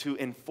to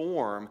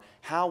inform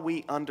how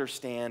we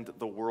understand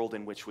the world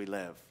in which we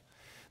live.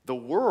 The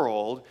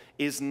world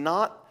is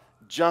not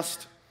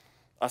just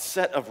a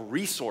set of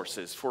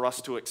resources for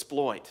us to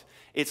exploit.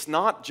 It's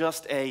not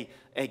just a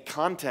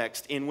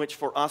context in which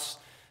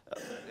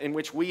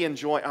we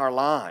enjoy our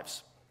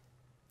lives.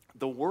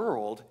 The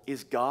world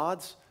is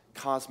God's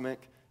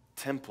cosmic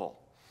temple.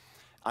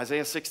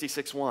 Isaiah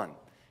 66:1.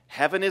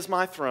 Heaven is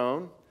my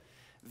throne,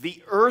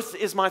 the earth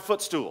is my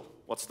footstool.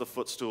 What's the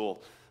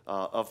footstool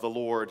of the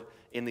Lord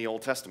in the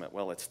Old Testament?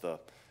 Well, it's the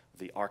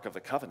Ark of the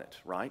Covenant,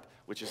 right?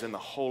 Which is in the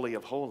Holy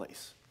of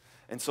Holies.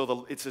 And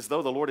so it's as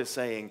though the Lord is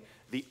saying,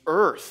 the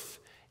earth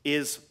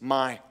is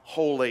my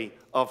Holy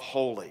of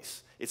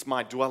Holies. It's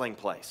my dwelling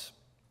place.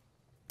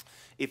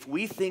 If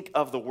we think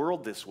of the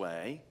world this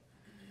way,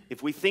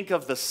 if we think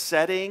of the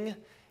setting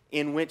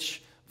in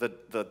which the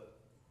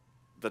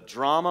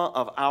drama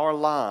of our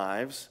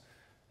lives,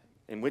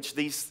 in which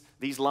these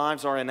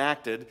lives are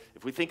enacted,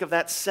 if we think of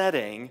that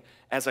setting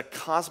as a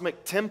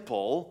cosmic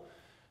temple,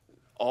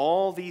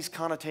 all these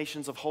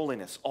connotations of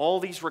holiness, all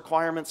these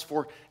requirements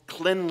for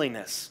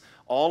cleanliness,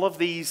 all of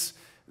these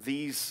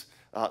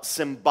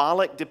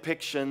symbolic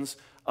depictions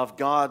of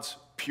God's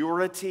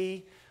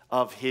purity,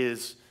 of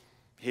His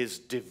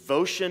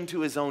devotion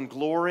to His own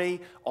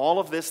glory, all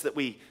of this that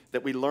we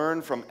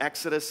learn from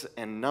Exodus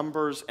and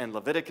Numbers and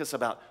Leviticus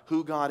about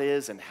who God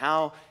is and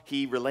how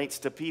He relates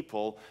to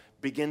people,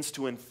 begins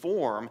to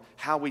inform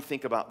how we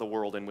think about the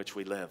world in which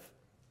we live.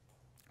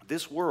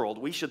 This world,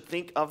 we should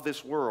think of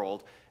this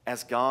world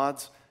as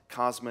God's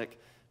cosmic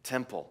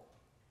temple.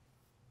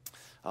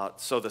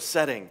 So the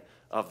setting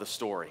of the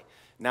story.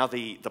 Now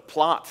the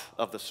plot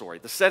of the story.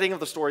 The setting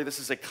of the story, this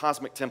is a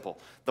cosmic temple.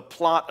 The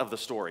plot of the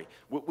story.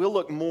 We'll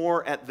look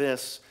more at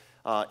this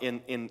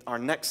in our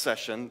next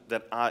session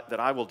that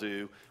I will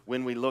do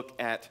when we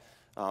look at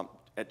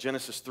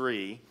Genesis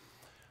 3.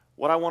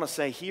 What I want to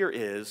say here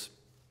is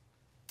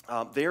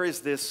there is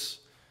this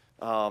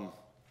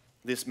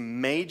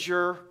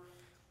major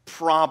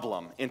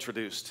problem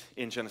introduced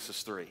in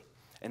Genesis 3.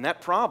 And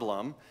that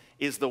problem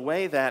is the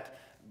way that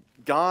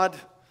God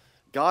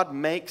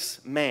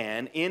makes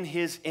man in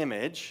His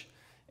image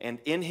and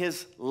in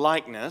His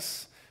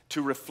likeness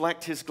to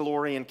reflect His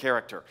glory and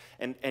character.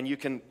 And you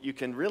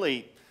can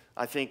really,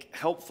 I think,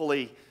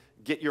 helpfully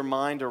get your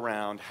mind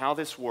around how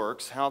this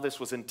works, how this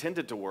was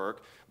intended to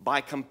work, by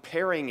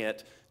comparing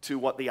it to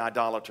what the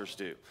idolaters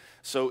do.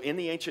 So in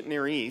the ancient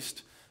Near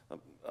East,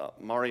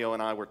 Mario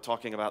and I were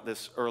talking about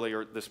this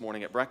earlier this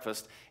morning at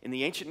breakfast. In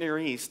the ancient Near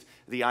East,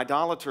 the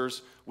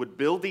idolaters would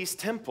build these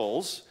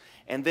temples,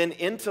 and then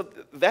into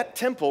that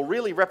temple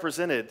really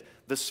represented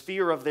the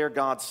sphere of their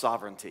God's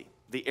sovereignty,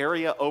 the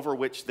area over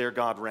which their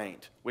God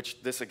reigned,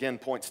 which this again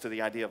points to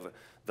the idea of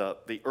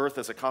the earth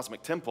as a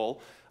cosmic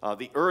temple.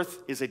 The earth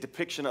is a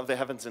depiction of the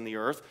heavens and the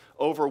earth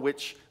over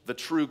which the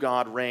true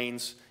God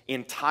reigns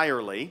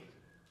entirely.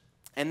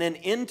 And then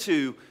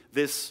into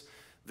this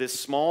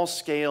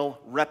small-scale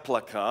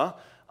replica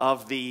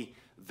of the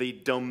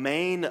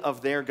domain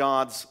of their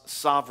God's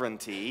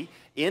sovereignty,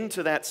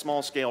 into that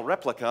small-scale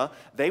replica,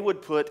 they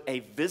would put a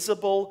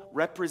visible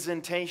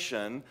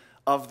representation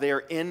of their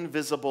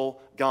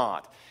invisible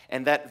God.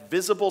 And that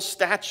visible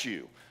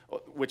statue,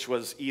 which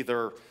was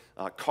either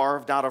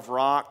carved out of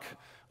rock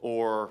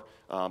or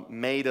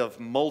made of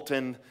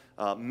molten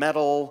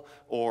metal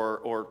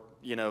or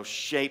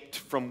shaped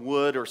from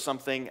wood or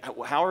something,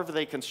 however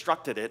they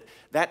constructed it,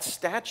 that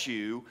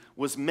statue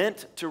was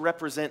meant to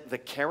represent the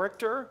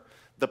character,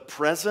 the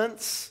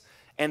presence,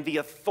 and the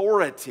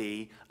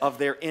authority of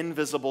their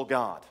invisible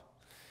God.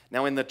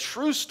 Now, in the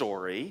true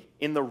story,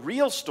 in the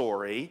real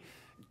story,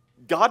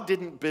 God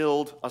didn't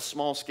build a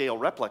small-scale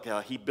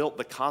replica. He built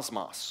the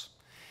cosmos.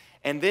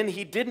 And then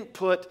he didn't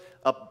put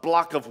a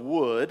block of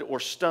wood or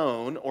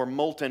stone or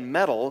molten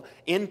metal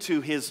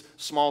into his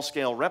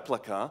small-scale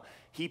replica.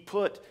 He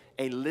put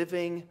a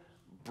living,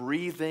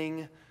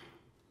 breathing,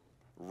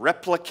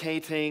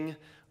 replicating,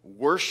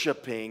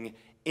 worshiping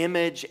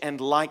image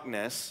and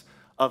likeness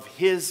of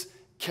his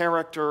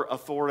character,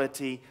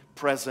 authority,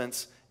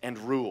 presence, and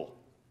rule.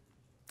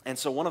 And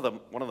so one of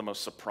the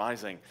most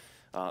surprising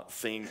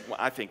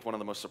I think one of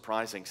the most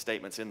surprising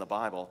statements in the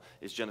Bible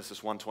is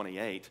Genesis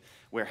 1:28,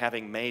 where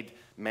having made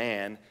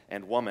man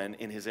and woman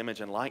in his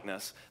image and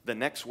likeness, the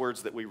next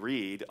words that we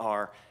read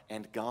are,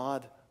 and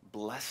God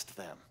blessed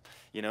them.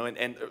 You know,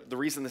 and the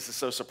reason this is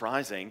so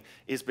surprising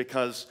is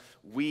because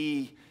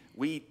we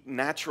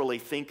naturally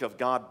think of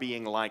God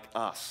being like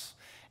us.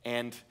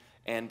 And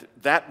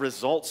that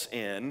results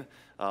in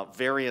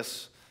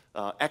various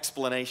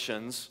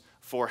explanations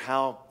for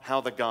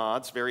how the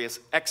gods, various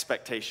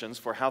expectations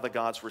for how the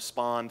gods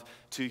respond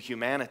to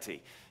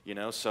humanity. You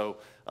know, so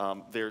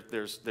there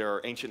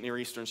are ancient Near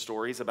Eastern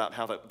stories about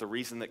how the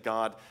reason that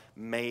God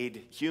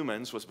made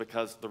humans was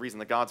because the reason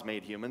the gods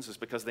made humans is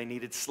because they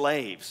needed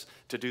slaves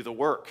to do the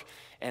work.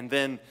 And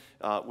then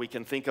we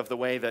can think of the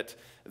way that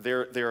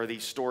there are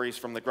these stories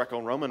from the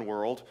Greco-Roman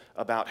world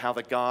about how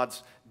the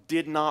gods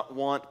did not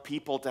want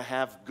people to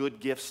have good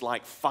gifts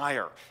like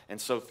fire. And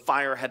so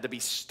fire had to be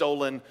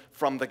stolen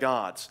from the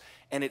gods.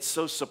 And it's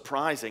so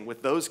surprising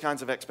with those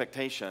kinds of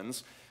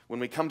expectations when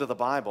we come to the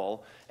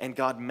Bible and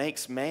God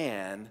makes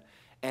man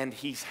and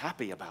he's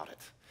happy about it.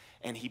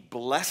 And he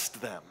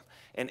blessed them.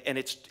 And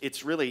it's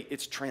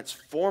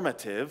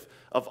transformative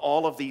of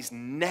all of these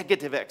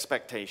negative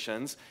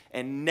expectations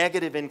and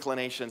negative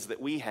inclinations that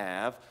we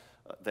have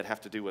that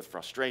have to do with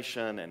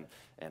frustration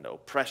and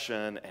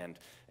oppression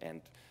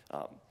and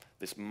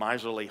this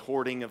miserly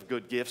hoarding of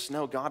good gifts.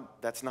 No, God,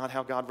 that's not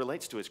how God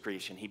relates to his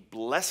creation. He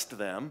blessed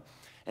them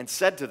and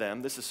said to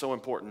them, this is so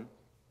important,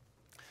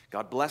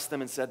 God blessed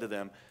them and said to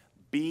them,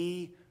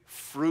 be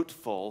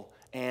fruitful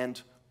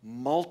and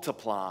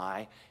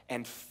multiply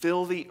and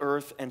fill the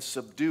earth and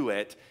subdue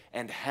it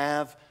and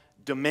have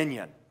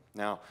dominion.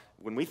 Now,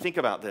 when we think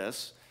about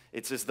this,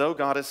 it's as though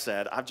God has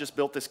said, I've just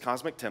built this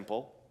cosmic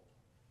temple,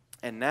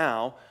 and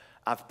now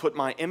I've put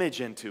my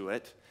image into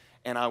it,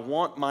 and I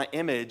want my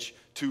image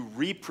to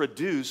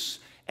reproduce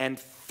and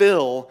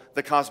fill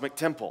the cosmic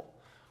temple.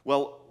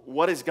 Well,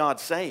 what is God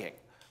saying?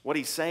 What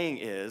he's saying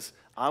is,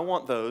 I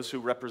want those who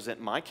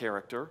represent my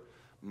character,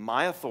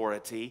 my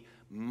authority,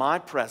 my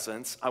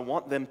presence, I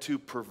want them to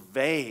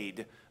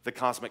pervade the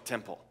cosmic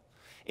temple.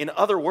 In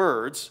other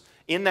words,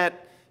 in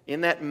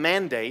that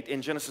mandate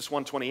in Genesis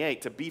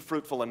 1:28 to be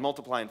fruitful and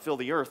multiply and fill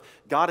the earth,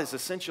 God is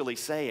essentially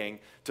saying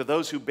to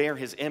those who bear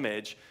his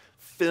image,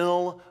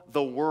 fill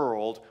the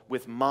world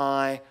with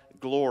my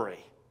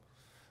glory.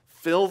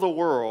 Fill the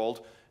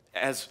world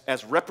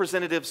as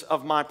representatives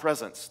of my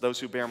presence, those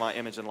who bear my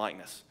image and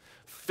likeness.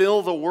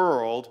 Fill the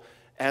world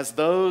as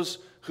those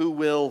who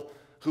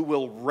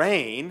will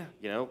reign,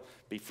 you know,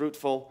 be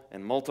fruitful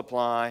and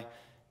multiply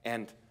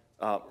and,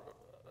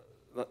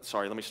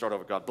 let me start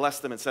over. God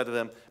blessed them and said to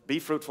them, be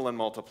fruitful and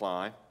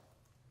multiply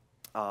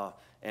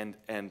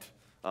and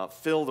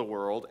fill the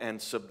world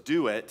and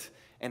subdue it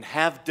and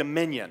have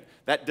dominion.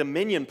 That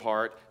dominion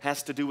part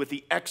has to do with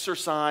the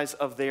exercise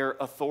of their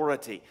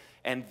authority.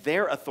 And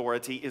their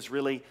authority is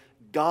really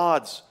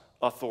God's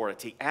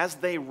authority. As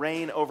they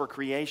reign over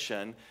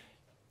creation,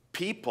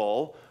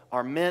 people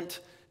are meant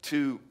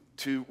to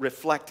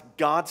reflect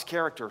God's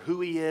character,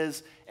 who he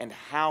is and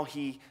how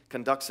he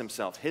conducts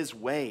himself, his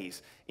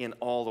ways in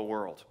all the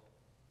world.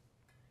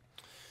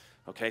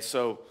 Okay,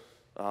 so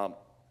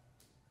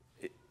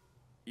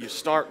you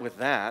start with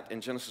that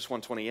in Genesis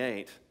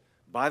 1:28.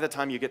 By the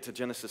time you get to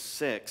Genesis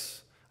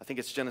 6, I think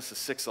it's Genesis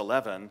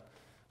 6:11,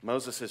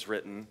 Moses has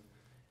written,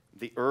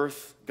 the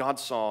earth, God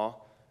saw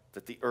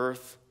that the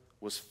earth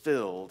was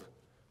filled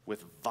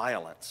with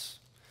violence.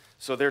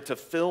 So they're to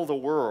fill the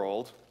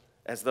world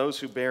as those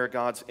who bear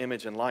God's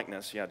image and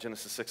likeness. Yeah,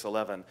 Genesis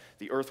 6:11.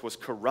 The earth was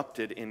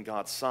corrupted in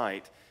God's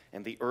sight,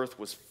 and the earth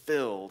was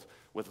filled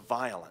with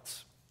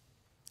violence.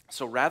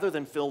 So rather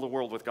than fill the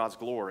world with God's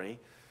glory,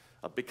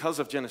 because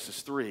of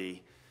Genesis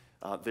 3,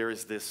 there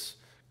is this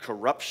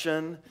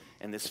corruption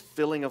and this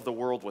filling of the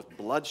world with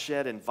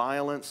bloodshed and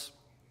violence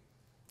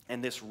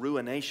and this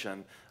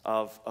ruination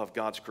of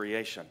God's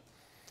creation.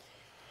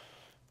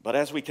 But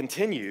as we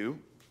continue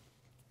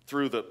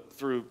through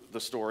the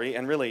story,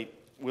 and really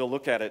we'll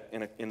look at it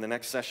in the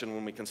next session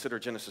when we consider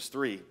Genesis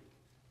 3,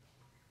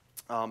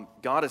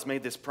 God has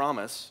made this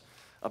promise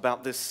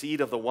about this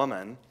seed of the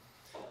woman,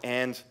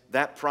 and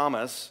that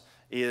promise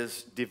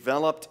is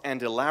developed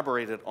and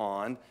elaborated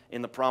on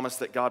in the promise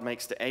that God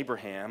makes to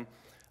Abraham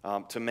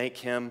to make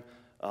him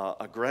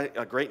a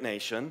great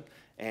nation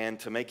and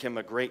to make him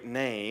a great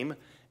name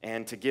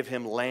and to give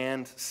him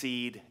land,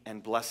 seed,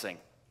 and blessing.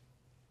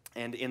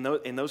 And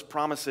in those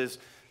promises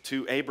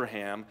to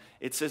Abraham,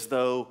 it's as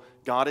though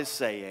God is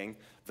saying,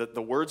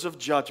 The words of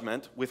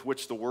judgment with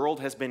which the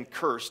world has been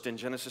cursed in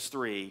Genesis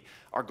 3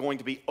 are going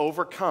to be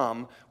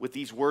overcome with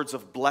these words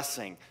of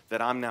blessing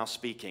that I'm now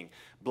speaking.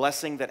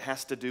 Blessing that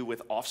has to do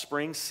with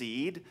offspring,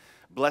 seed.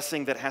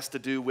 Blessing that has to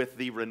do with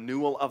the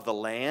renewal of the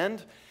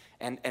land.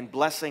 And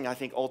blessing, I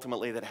think,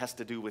 ultimately that has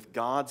to do with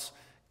God's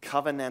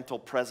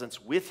covenantal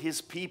presence with his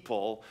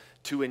people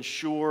to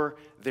ensure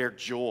their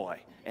joy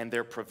and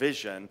their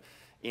provision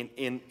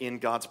in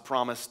God's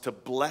promise to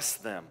bless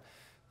them.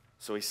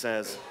 So he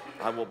says,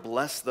 I will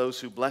bless those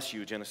who bless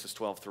you, Genesis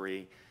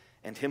 12:3,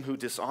 and him who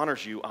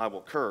dishonors you I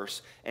will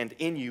curse, and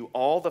in you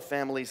all the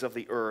families of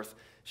the earth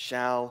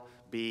shall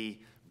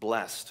be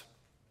blessed.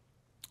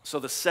 So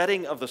the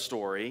setting of the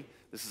story,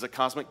 this is a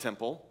cosmic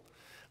temple.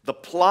 The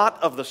plot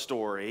of the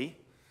story,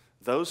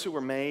 those who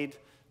were made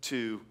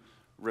to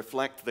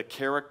reflect the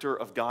character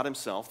of God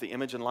himself, the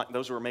image and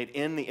those who were made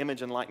in the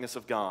image and likeness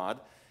of God,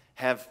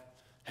 have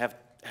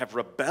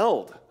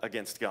rebelled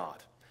against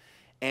God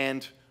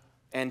and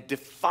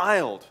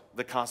defiled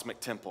the cosmic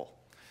temple.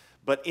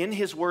 But in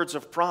his words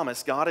of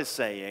promise, God is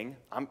saying,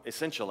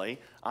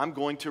 I'm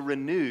going to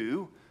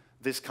renew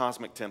this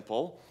cosmic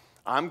temple.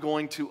 I'm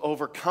going to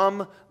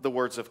overcome the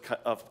words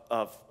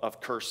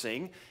of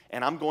cursing,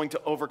 and I'm going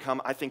to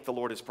overcome, I think the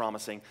Lord is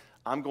promising,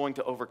 I'm going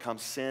to overcome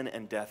sin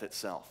and death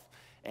itself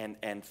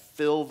and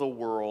fill the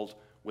world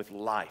with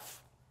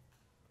life.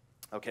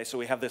 Okay, so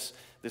we have this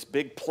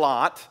big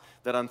plot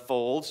that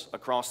unfolds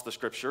across the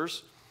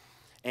scriptures,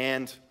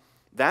 and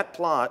that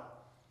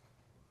plot,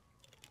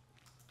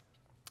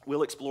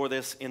 we'll explore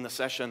this in the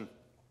session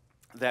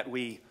that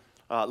we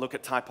look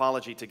at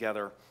typology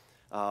together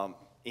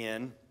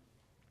in.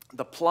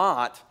 The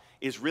plot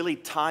is really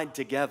tied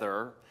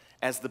together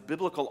as the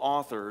biblical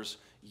authors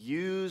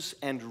use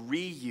and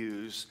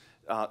reuse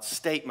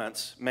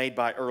statements made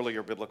by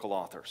earlier biblical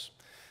authors.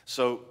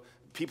 So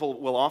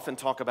people will often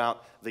talk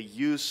about the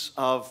use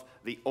of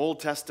the Old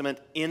Testament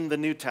in the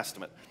New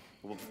Testament.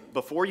 Well,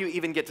 before you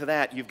even get to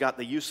that, you've got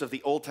the use of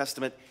the Old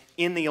Testament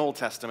in the Old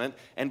Testament.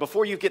 And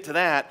before you get to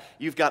that,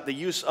 you've got the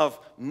use of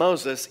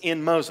Moses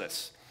in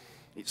Moses.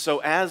 So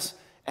as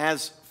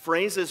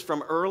phrases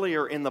from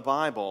earlier in the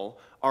Bible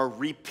are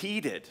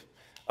repeated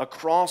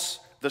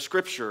across the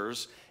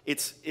scriptures,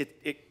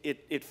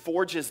 it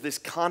forges this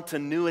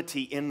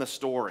continuity in the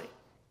story.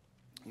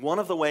 One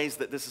of the ways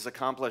that this is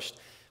accomplished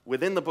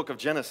within the book of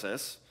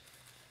Genesis,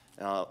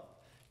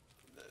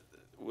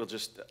 we'll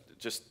just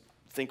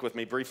think with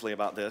me briefly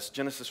about this.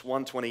 Genesis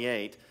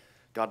 1:28,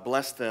 God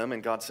blessed them,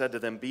 and God said to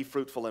them, be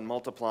fruitful and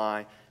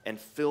multiply,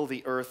 and fill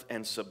the earth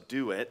and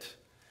subdue it,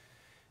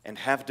 and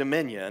have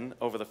dominion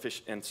over the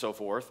fish and so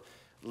forth.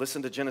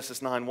 Listen to Genesis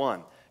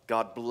 9:1.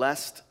 God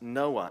blessed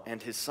Noah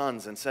and his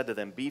sons and said to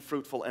them, be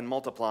fruitful and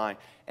multiply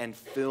and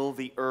fill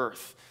the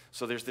earth.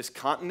 So there's this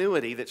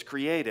continuity that's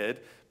created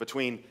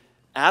between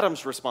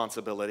Adam's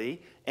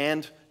responsibility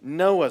and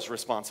Noah's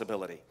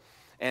responsibility.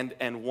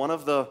 And one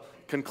of the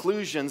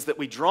conclusions that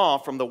we draw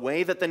from the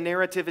way that the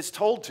narrative is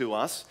told to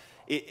us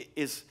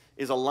is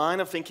a line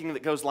of thinking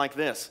that goes like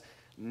this.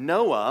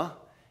 Noah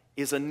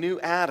is a new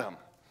Adam.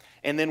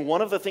 And then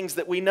one of the things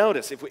that we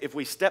notice, if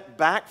we step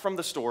back from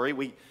the story,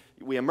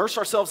 we immerse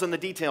ourselves in the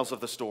details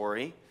of the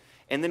story,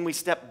 and then we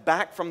step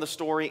back from the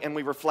story and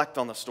we reflect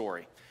on the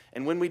story.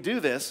 And when we do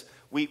this,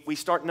 we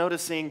start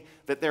noticing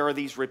that there are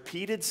these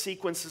repeated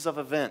sequences of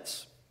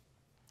events.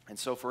 And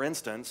so, for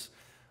instance,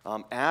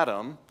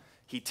 Adam,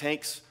 he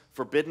takes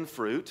forbidden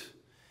fruit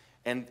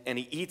and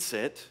he eats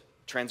it,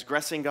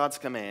 transgressing God's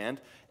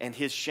command, and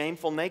his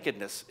shameful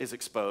nakedness is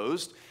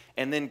exposed.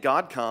 And then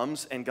God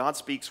comes and God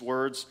speaks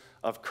words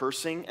of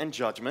cursing and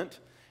judgment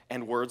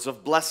and words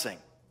of blessing.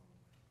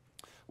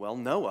 Well,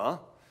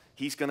 Noah,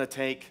 he's going to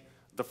take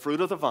the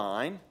fruit of the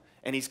vine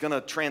and he's going to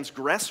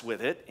transgress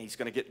with it. He's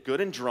going to get good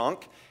and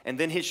drunk, and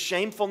then his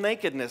shameful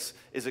nakedness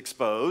is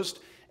exposed,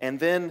 and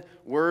then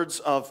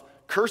words of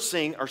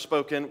cursing are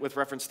spoken with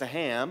reference to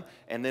Ham,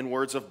 and then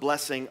words of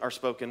blessing are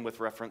spoken with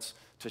reference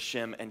to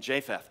Shem and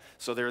Japheth.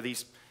 So there are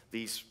these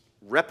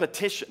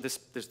repetitions,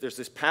 there's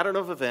this pattern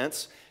of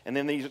events, and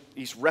then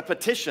these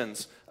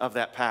repetitions of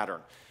that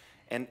pattern.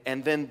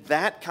 And then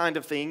that kind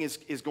of thing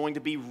is going to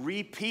be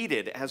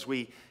repeated as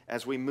we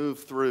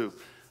move through.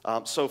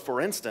 So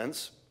for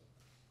instance,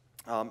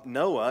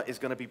 Noah is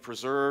going to be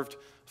preserved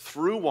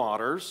through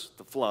waters,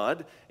 the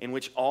flood, in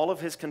which all of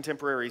his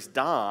contemporaries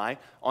die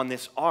on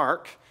this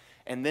ark.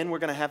 And then we're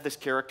going to have this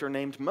character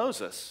named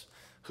Moses,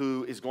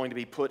 who is going to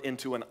be put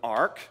into an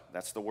ark.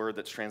 That's the word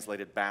that's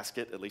translated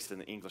basket, at least in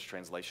the English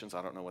translations.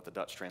 I don't know what the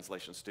Dutch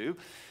translations do.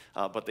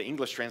 But the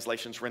English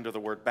translations render the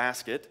word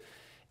basket.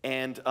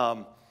 And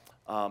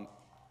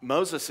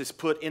Moses is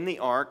put in the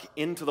ark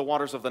into the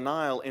waters of the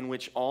Nile, in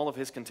which all of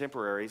his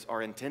contemporaries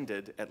are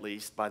intended, at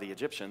least by the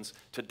Egyptians,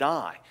 to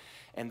die.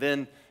 And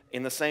then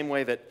in the same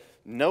way that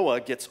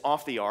Noah gets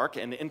off the ark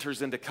and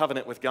enters into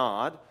covenant with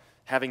God,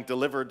 having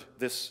delivered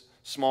this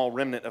small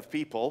remnant of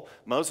people,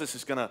 Moses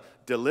is going to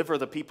deliver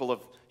the people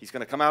of, he's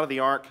going to come out of the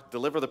ark,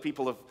 deliver the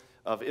people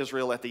of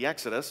Israel at the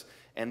Exodus,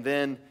 and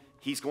then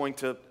he's going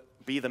to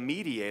be the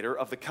mediator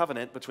of the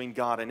covenant between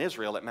God and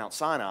Israel at Mount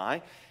Sinai.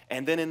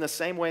 And then in the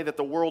same way that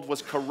the world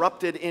was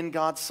corrupted in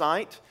God's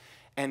sight,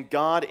 and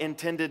God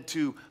intended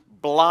to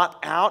blot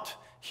out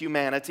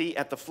humanity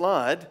at the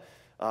flood,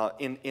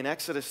 in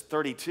Exodus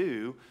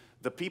 32,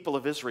 the people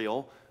of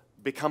Israel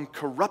become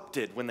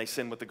corrupted when they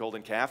sin with the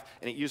golden calf,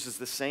 and it uses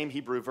the same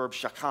Hebrew verb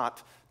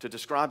shakat to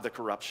describe the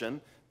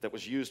corruption that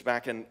was used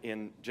back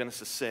in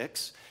Genesis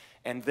 6.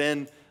 And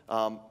then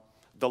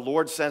the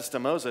Lord says to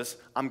Moses,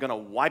 I'm going to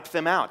wipe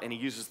them out. And he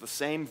uses the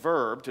same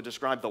verb to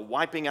describe the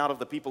wiping out of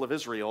the people of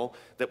Israel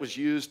that was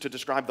used to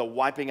describe the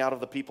wiping out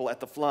of the people at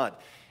the flood.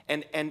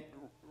 And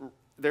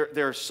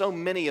there are so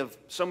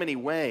many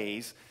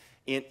ways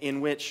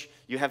in which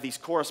you have these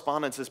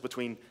correspondences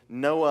between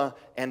Noah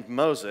and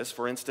Moses.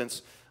 For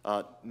instance,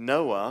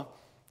 Noah,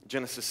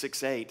 Genesis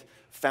 6:8,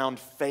 found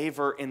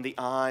favor in the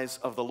eyes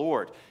of the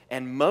Lord.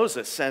 And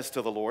Moses says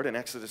to the Lord in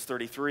Exodus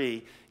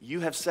 33,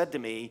 you have said to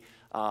me,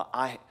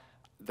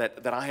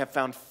 that I have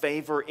found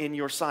favor in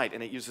your sight.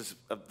 And it uses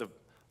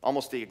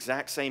almost the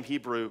exact same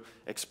Hebrew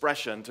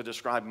expression to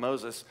describe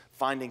Moses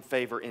finding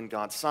favor in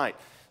God's sight.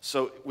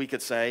 So we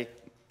could say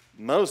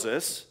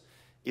Moses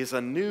is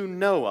a new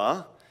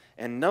Noah,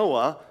 and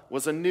Noah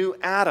was a new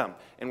Adam.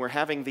 And we're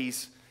having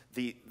these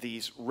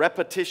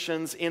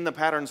repetitions in the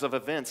patterns of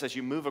events as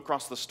you move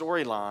across the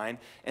storyline,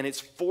 and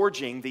it's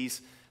forging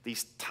these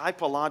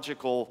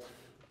typological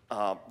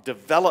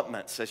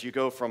developments as you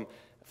go from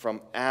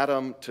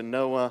Adam to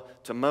Noah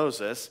to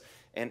Moses,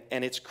 and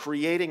it's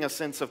creating a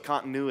sense of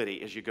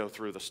continuity as you go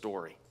through the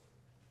story.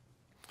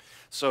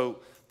 So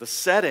the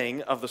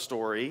setting of the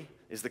story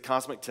is the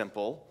cosmic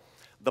temple.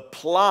 The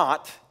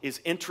plot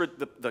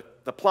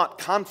the plot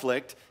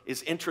conflict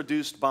is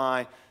introduced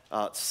by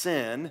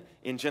sin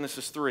in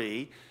Genesis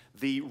 3.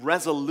 The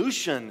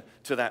resolution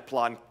to that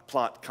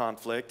plot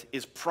conflict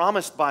is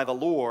promised by the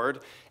Lord,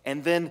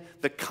 and then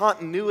the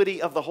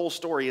continuity of the whole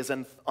story is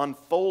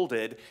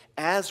unfolded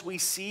as we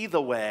see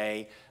the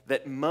way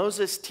that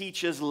Moses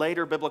teaches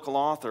later biblical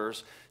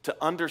authors to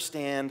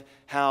understand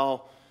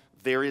how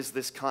there is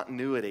this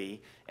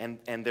continuity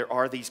and there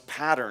are these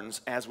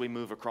patterns as we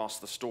move across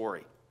the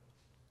story.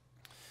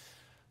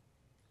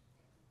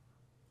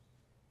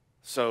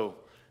 So,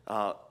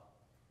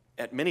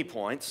 at many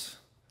points,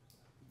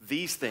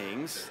 these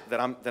things that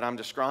I'm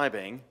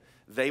describing,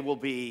 they will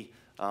be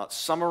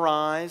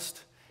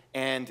summarized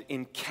and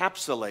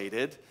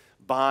encapsulated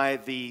by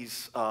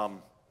these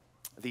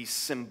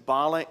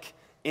symbolic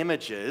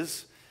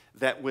images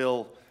that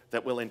will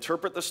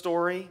interpret the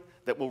story,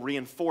 that will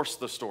reinforce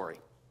the story.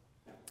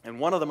 And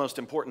one of the most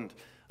important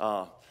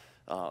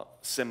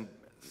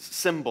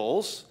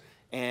symbols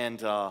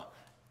and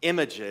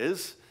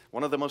images,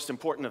 one of the most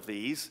important of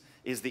these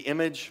is the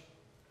image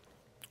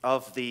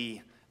of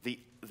the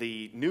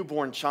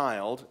newborn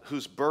child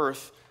whose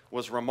birth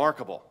was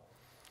remarkable.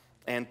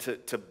 And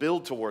to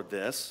build toward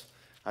this,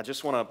 I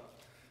just want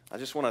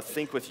to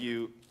think with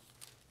you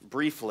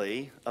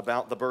briefly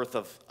about the birth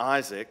of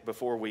Isaac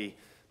before we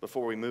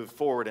move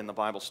forward in the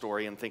Bible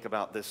story and think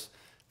about this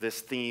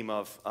theme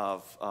of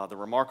the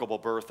remarkable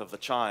birth of the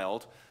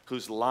child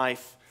whose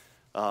life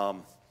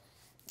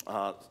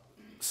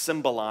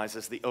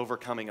symbolizes the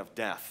overcoming of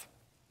death.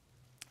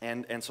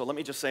 And so let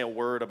me just say a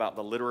word about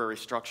the literary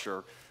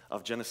structure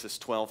of Genesis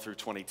 12 through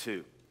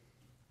 22.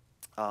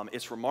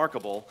 It's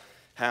remarkable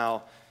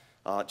how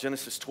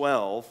Genesis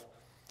 12,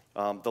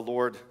 the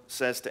Lord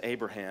says to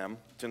Abraham,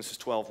 Genesis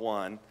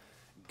 12:1,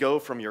 go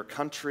from your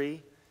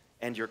country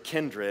and your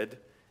kindred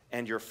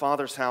and your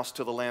father's house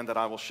to the land that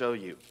I will show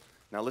you.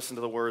 Now listen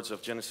to the words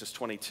of Genesis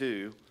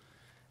 22.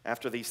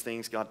 After these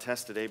things, God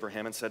tested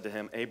Abraham and said to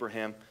him,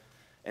 Abraham,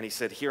 and he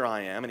said, here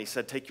I am. And he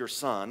said, take your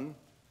son,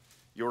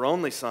 your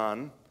only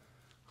son,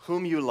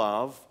 whom you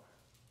love,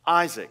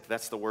 Isaac,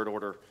 that's the word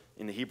order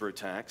in the Hebrew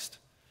text,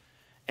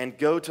 and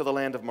go to the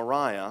land of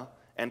Moriah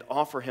and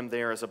offer him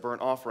there as a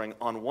burnt offering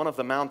on one of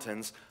the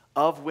mountains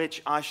of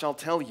which I shall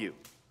tell you.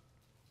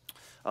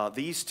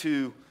 These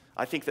two,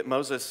 I think that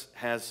Moses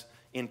has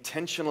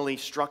intentionally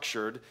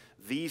structured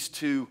these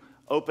two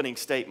opening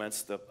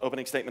statements, the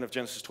opening statement of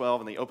Genesis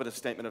 12 and the opening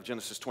statement of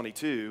Genesis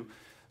 22,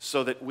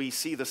 so that we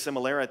see the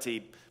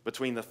similarity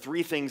between the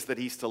three things that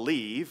he's to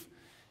leave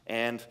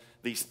and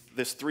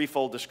this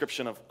threefold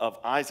description of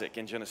Isaac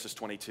in Genesis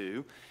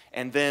 22,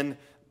 and then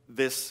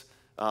this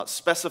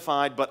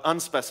specified but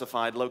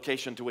unspecified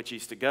location to which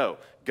he's to go.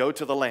 Go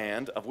to the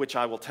land of which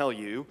I will tell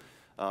you.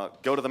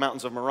 Go to the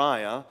mountains of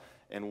Moriah,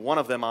 and one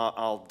of them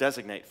I'll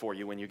designate for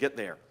you when you get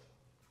there.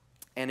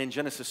 And in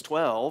Genesis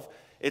 12,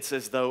 it's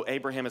as though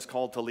Abraham is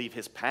called to leave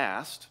his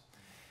past.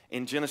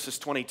 In Genesis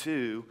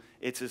 22,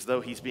 it's as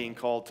though he's being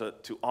called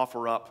to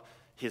offer up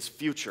his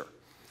future.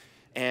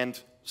 And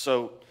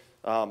so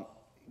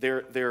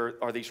there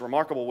are these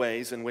remarkable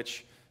ways in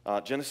which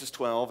Genesis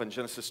 12 and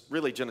Genesis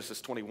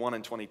 21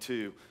 and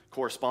 22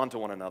 correspond to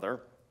one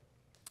another.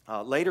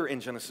 Later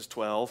in Genesis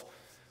 12,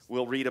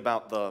 we'll read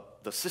about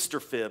the sister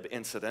fib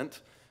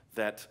incident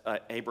that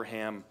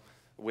Abraham,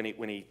 when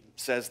he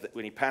says that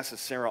when he passes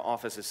Sarah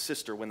off as his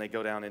sister when they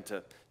go down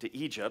into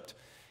Egypt,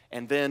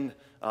 And then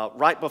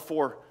right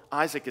before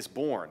Isaac is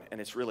born,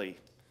 and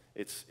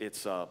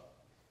it's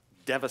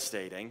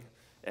devastating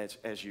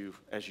as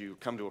you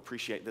come to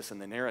appreciate this in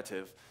the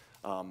narrative.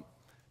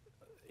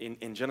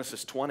 In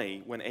Genesis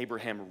 20, when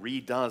Abraham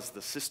redoes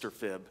the sister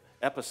fib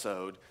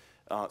episode,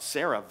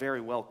 Sarah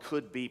very well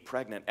could be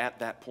pregnant at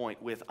that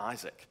point with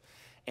Isaac.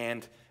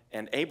 And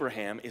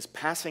Abraham is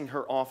passing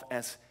her off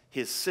as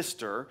his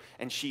sister,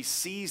 and she's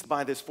seized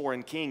by this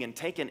foreign king and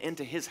taken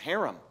into his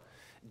harem,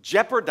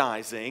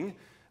 jeopardizing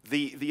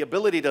the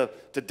ability to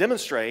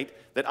demonstrate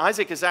that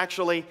Isaac is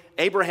actually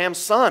Abraham's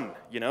son,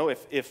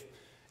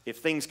 if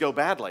things go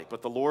badly.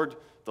 But the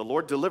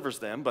Lord delivers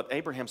them, but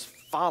Abraham's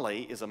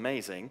folly is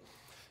amazing.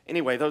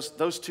 Anyway,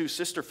 those two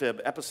sister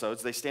fib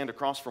episodes, they stand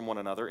across from one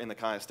another in the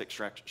chiastic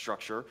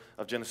structure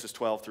of Genesis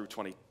 12 through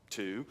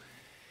 22.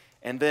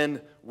 And then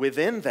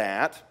within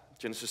that,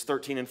 Genesis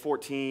 13 and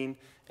 14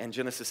 and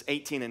Genesis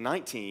 18 and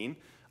 19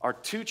 are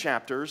two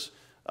chapters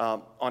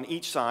on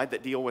each side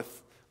that deal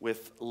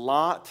with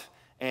Lot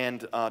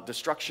and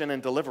destruction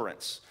and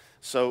deliverance.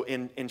 So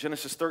in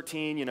Genesis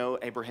 13,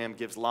 Abraham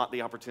gives Lot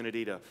the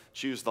opportunity to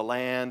choose the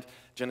land.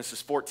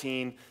 Genesis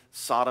 14,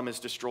 Sodom is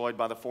destroyed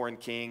by the foreign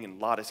king, and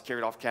Lot is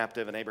carried off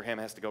captive, and Abraham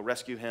has to go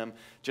rescue him.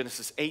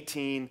 Genesis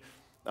 18,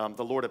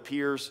 the Lord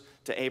appears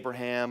to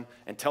Abraham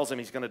and tells him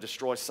he's going to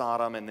destroy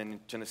Sodom, and then in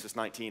Genesis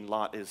 19,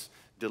 Lot is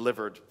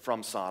delivered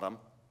from Sodom.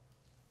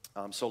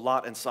 So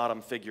Lot and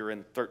Sodom figure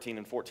in 13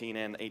 and 14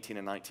 and 18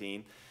 and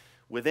 19.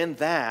 Within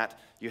that,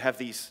 you have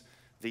these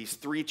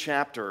three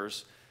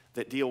chapters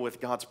that deal with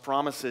God's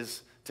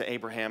promises to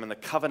Abraham and the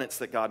covenants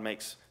that God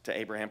makes to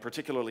Abraham,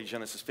 particularly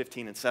Genesis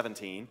 15 and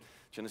 17.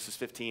 Genesis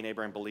 15,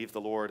 Abraham believed the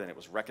Lord, and it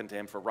was reckoned to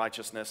him for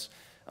righteousness.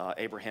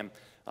 Abraham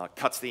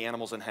cuts the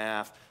animals in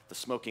half. The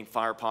smoking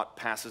fire pot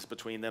passes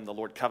between them. The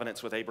Lord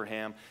covenants with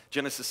Abraham.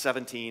 Genesis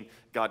 17,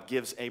 God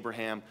gives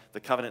Abraham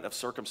the covenant of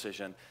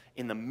circumcision.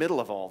 In the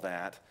middle of all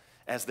that,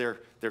 as they're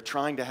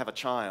trying to have a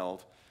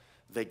child,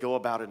 they go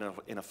about it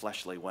in a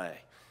fleshly way.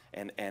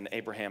 And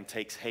Abraham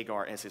takes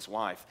Hagar as his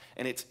wife.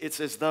 And it's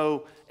as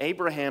though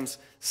Abraham's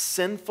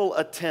sinful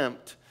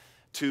attempt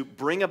to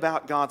bring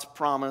about God's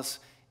promise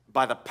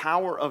by the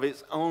power of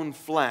his own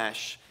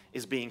flesh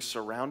is being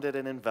surrounded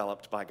and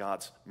enveloped by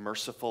God's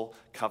merciful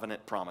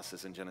covenant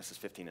promises in Genesis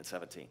 15 and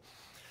 17.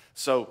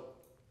 So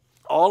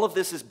all of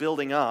this is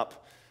building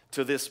up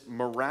to this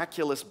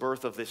miraculous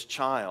birth of this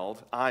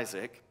child,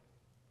 Isaac.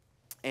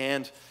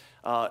 And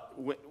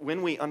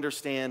when we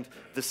understand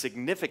the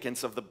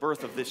significance of the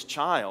birth of this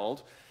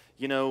child,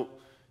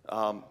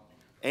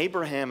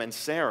 Abraham and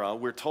Sarah,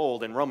 we're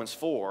told in Romans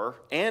 4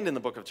 and in the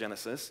book of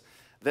Genesis,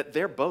 that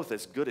they're both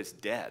as good as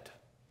dead.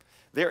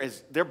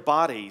 Their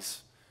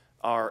bodies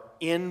are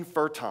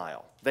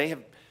infertile.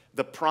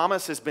 The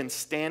promise has been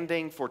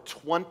standing for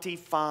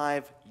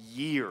 25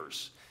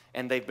 years,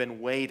 and they've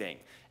been waiting,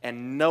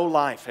 and no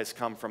life has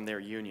come from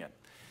their union.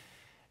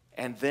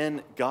 And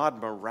then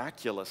God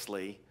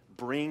miraculously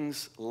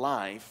brings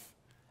life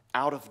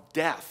out of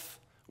death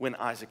when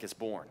Isaac is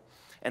born.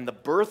 And the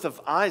birth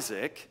of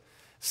Isaac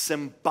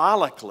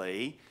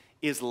symbolically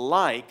is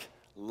like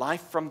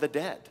life from the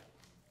dead.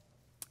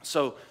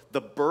 So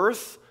the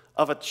birth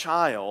of a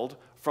child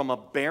from a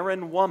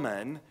barren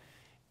woman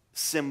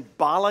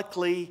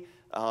symbolically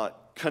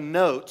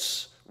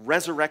connotes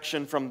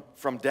resurrection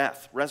from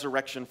death,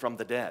 resurrection from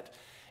the dead.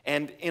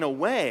 And in a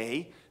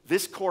way,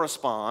 this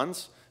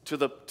corresponds to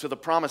the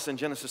promise in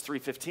Genesis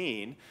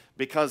 3:15,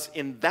 because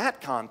in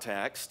that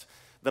context,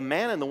 the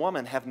man and the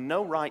woman have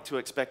no right to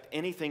expect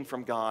anything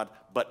from God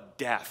but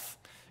death.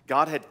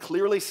 God had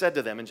clearly said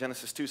to them in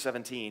Genesis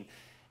 2:17,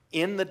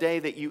 in the day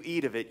that you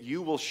eat of it,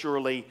 you will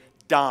surely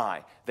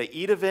die. They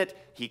eat of it,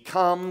 he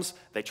comes,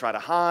 they try to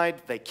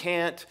hide, they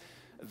can't.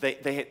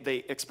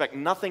 They expect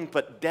nothing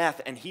but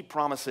death, and he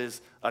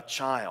promises a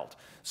child.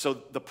 So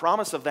the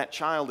promise of that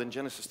child in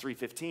Genesis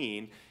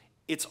 3:15,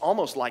 it's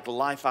almost like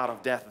life out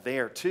of death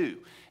there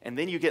too. And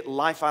then you get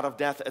life out of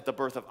death at the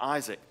birth of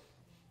Isaac.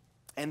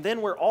 And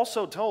then we're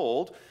also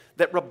told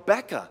that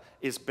Rebekah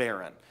is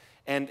barren.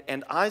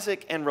 And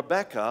Isaac and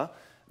Rebekah,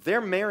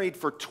 they're married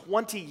for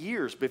 20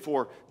 years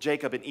before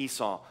Jacob and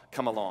Esau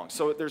come along.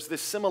 So there's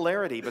this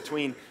similarity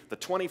between the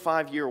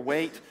 25-year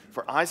wait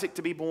for Isaac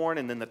to be born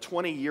and then the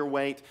 20-year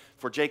wait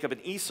for Jacob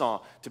and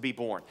Esau to be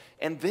born.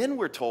 And then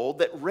we're told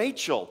that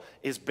Rachel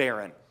is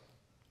barren.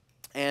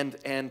 And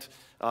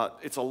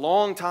it's a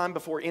long time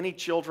before any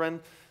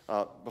children,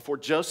 before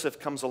Joseph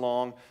comes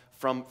along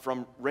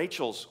from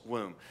Rachel's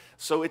womb.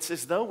 So it's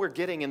as though we're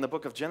getting in the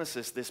book of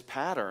Genesis this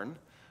pattern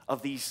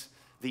of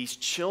these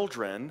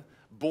children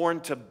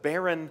born to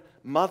barren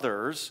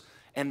mothers,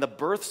 and the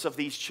births of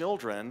these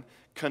children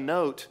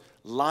connote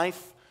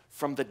life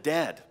from the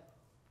dead.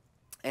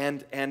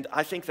 And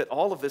I think that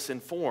all of this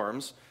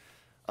informs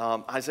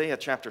Isaiah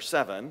chapter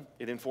 7.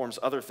 It informs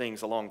other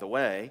things along the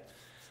way.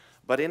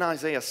 But in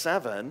Isaiah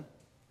 7,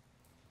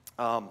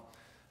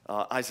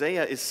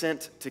 Isaiah is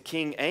sent to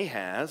King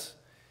Ahaz,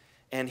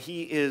 and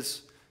he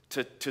is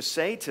to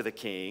say to the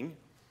king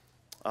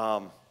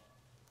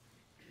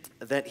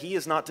that he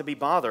is not to be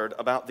bothered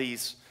about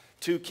these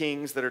two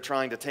kings that are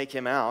trying to take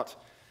him out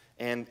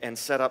and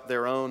set up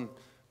their own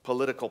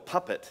political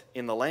puppet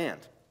in the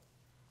land.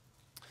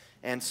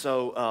 And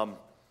so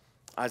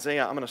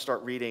Isaiah, I'm going to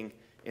start reading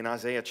in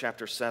Isaiah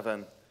chapter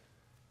 7.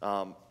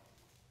 I'll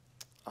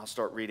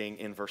start reading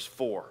in verse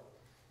 4,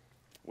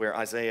 where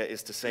Isaiah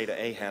is to say to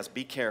Ahaz,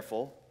 "Be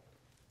careful,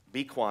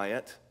 be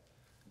quiet,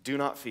 do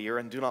not fear,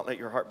 and do not let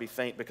your heart be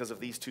faint because of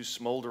these two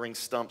smoldering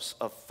stumps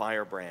of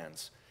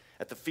firebrands.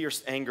 At the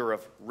fierce anger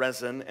of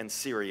Rezin and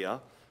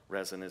Syria,"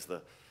 Rezin is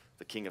the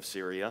king of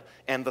Syria,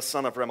 "and the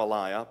son of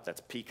Remaliah,"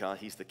 that's Pekah,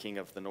 he's the king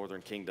of the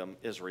northern kingdom,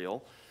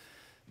 Israel,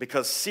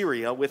 "because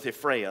Syria with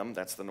Ephraim,"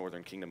 that's the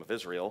northern kingdom of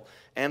Israel,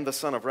 "and the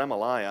son of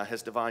Remaliah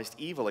has devised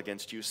evil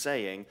against you,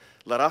 saying,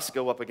 let us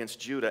go up against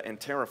Judah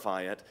and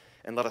terrify it,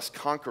 and let us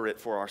conquer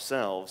it for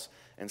ourselves,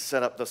 and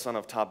set up the son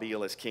of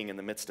Tabeel as king in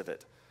the midst of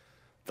it.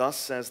 Thus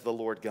says the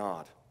Lord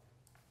God,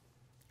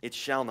 it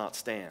shall not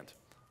stand."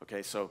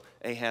 Okay, so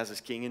Ahaz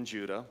is king in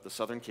Judah, the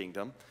southern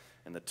kingdom,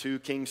 and the two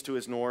kings to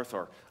his north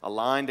are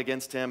aligned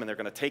against him, and they're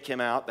going to take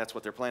him out. That's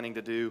what they're planning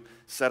to do,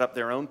 set up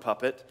their own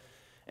puppet.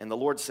 And the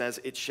Lord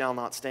says, it shall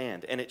not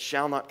stand, and it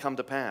shall not come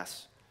to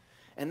pass.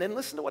 And then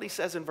listen to what he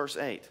says in verse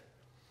 8.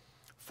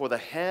 "For the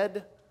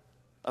head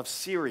of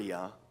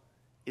Syria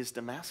is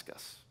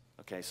Damascus."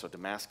 Okay, so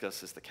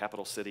Damascus is the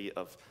capital city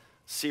of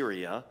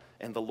Syria,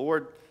 and the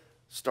Lord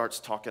starts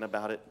talking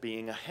about it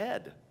being a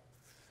head.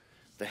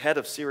 The head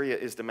of Syria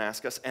is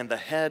Damascus, and the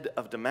head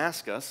of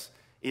Damascus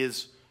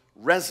is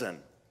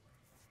Rezin.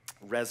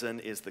 Rezin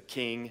is the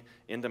king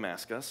in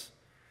Damascus.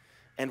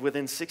 And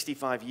within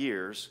 65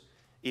 years,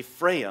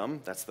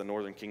 Ephraim, that's the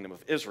northern kingdom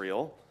of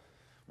Israel,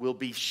 will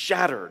be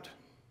shattered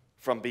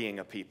from being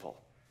a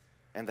people.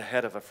 And the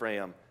head of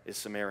Ephraim is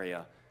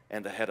Samaria,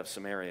 and the head of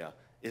Samaria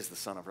is the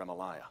son of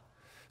Remaliah.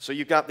 So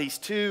you've got these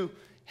two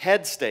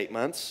head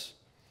statements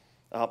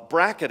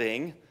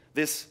bracketing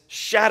this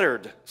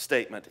shattered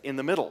statement in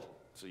the middle.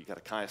 So you've got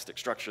a chiastic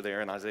structure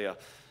there in Isaiah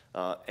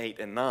 8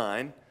 and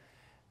 9.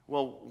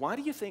 Well, why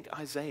do you think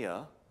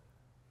Isaiah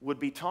would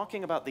be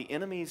talking about the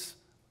enemies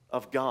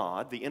of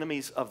God, the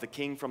enemies of the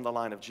king from the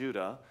line of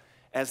Judah,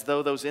 as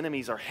though those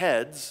enemies are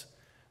heads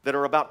that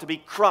are about to be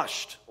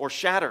crushed or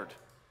shattered?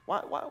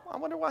 I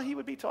wonder why he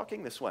would be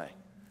talking this way.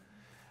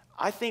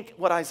 I think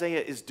what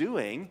Isaiah is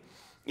doing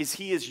is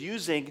he is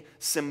using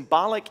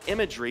symbolic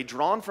imagery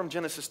drawn from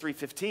Genesis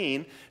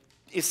 3:15,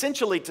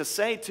 essentially to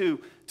say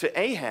to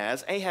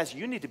Ahaz,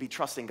 you need to be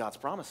trusting God's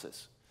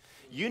promises.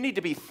 You need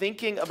to be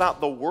thinking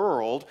about the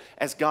world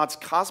as God's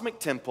cosmic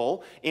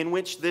temple in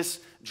which this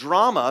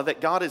drama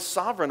that God is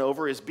sovereign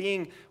over is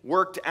being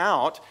worked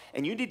out,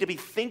 and you need to be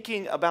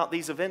thinking about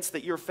these events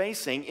that you're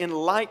facing in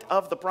light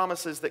of the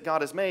promises that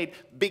God has made,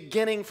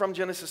 beginning from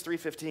Genesis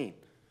 3:15.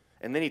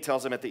 And then he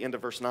tells him at the end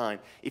of verse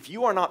 9, if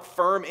you are not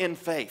firm in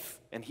faith,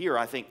 and here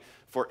I think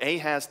for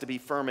Ahaz to be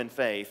firm in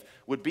faith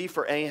would be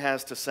for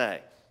Ahaz to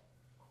say,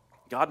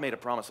 God made a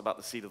promise about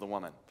the seed of the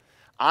woman.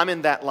 I'm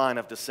in that line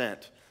of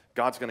descent.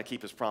 God's going to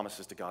keep his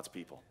promises to God's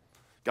people.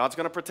 God's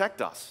going to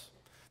protect us.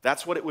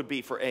 That's what it would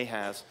be for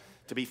Ahaz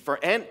to be firm.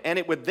 And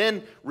it would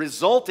then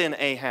result in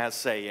Ahaz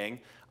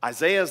saying,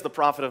 Isaiah is the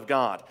prophet of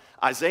God.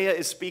 Isaiah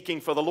is speaking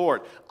for the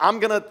Lord. I'm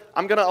going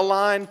to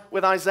align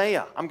with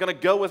Isaiah. I'm going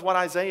to go with what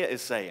Isaiah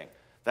is saying.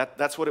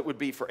 That's what it would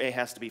be for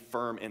Ahaz to be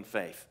firm in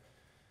faith.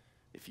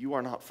 If you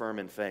are not firm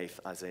in faith,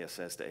 Isaiah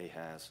says to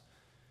Ahaz,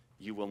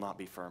 you will not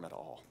be firm at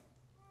all.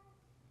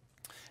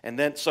 And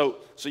then, so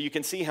you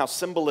can see how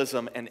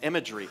symbolism and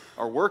imagery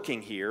are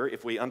working here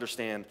if we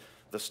understand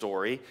the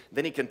story.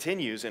 Then he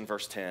continues in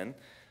verse 10.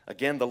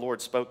 Again, the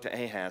Lord spoke to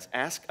Ahaz,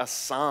 ask a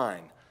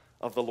sign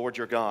of the Lord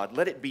your God.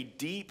 Let it be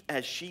deep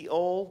as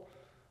Sheol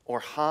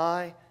or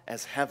high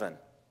as heaven.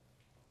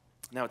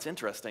 Now, it's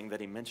interesting that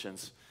he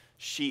mentions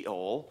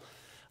Sheol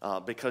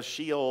because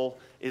Sheol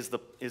is the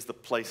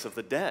place of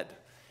the dead.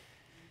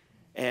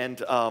 And,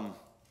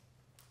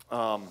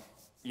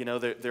 you know,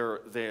 there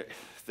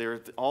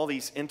are all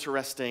these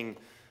interesting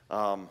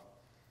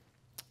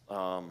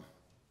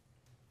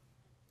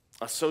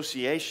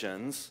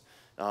associations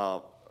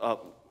of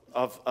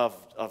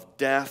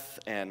death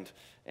and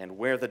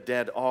where the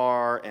dead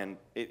are. And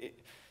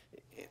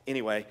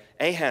anyway,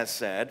 Ahaz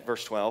said,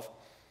 verse 12,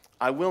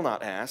 I will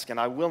not ask and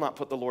I will not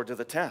put the Lord to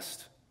the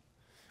test,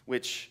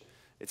 which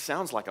it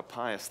sounds like a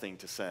pious thing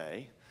to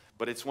say,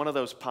 but it's one of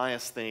those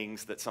pious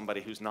things that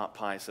somebody who's not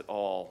pious at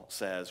all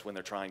says when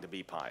they're trying to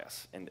be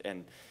pious.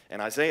 And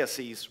Isaiah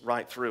sees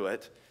right through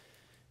it,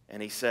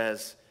 and he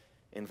says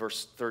in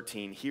verse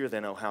 13, hear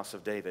then, O house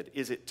of David,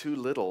 is it too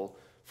little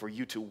for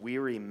you to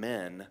weary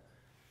men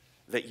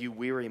that you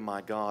weary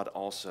my God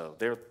also?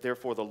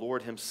 Therefore the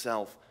Lord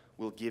himself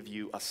will give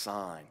you a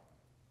sign.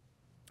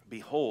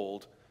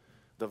 Behold,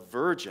 the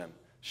virgin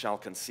shall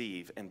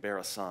conceive and bear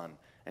a son,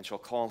 and shall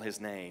call his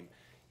name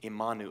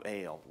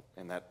Emmanuel,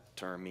 and that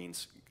term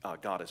means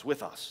God is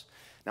with us.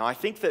 Now, I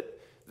think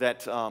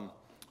that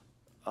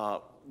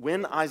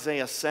when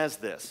Isaiah says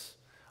this,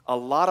 a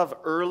lot of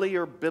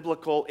earlier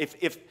biblical,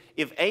 if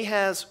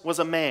Ahaz was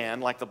a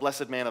man like the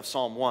blessed man of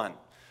Psalm 1,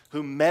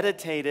 who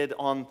meditated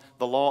on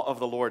the law of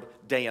the Lord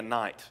day and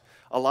night,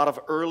 a lot of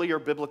earlier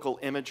biblical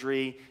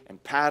imagery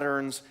and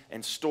patterns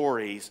and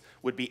stories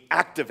would be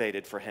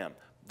activated for him.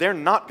 They're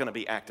not going to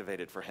be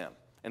activated for him.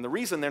 And the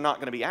reason they're not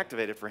going to be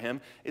activated for him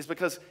is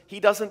because he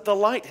doesn't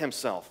delight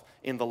himself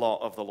in the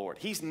law of the Lord.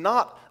 He's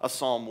not a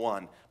Psalm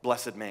 1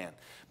 blessed man.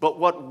 But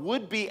what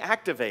would be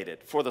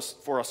activated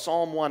for a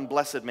Psalm 1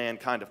 blessed man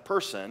kind of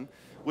person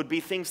would be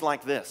things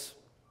like this.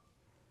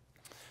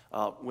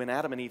 When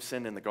Adam and Eve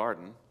sinned in the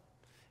garden,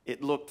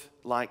 it looked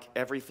like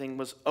everything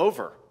was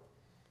over.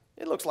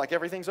 It looks like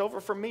everything's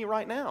over for me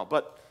right now.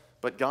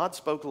 But God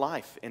spoke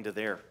life into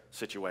their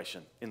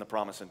situation in the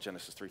promise in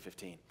Genesis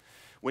 3:15.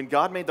 When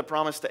God made the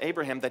promise to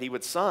Abraham that he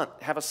would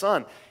have a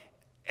son,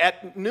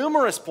 at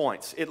numerous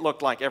points it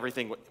looked like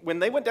everything. When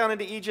they went down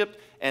into Egypt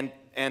and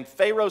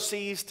Pharaoh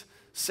seized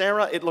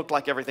Sarah, it looked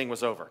like everything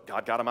was over.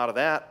 God got them out of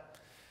that.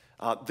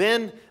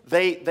 Then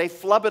they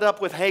flub it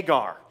up with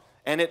Hagar,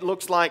 and it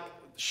looks like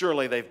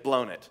surely they've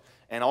blown it.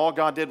 And all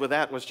God did with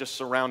that was just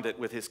surround it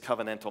with his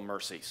covenantal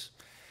mercies.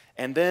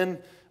 And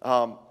then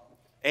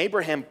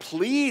Abraham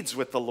pleads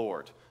with the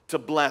Lord to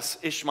bless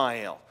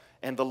Ishmael.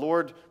 And the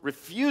Lord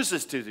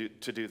refuses to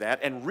do that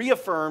and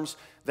reaffirms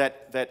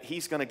that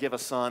he's going to give a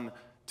son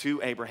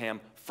to Abraham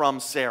from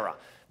Sarah.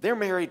 They're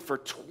married for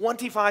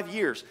 25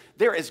 years.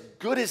 They're as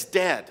good as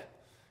dead.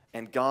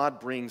 And God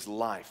brings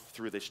life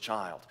through this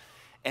child.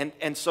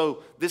 And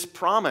so this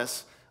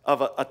promise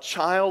of a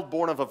child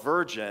born of a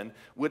virgin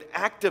would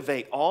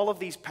activate all of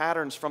these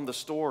patterns from the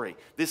story.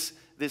 This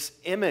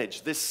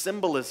image, this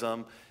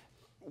symbolism,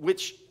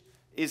 which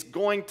is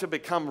going to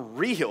become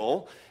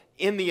real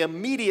in the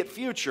immediate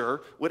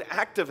future, would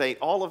activate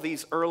all of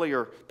these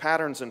earlier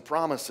patterns and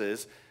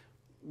promises,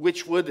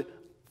 which would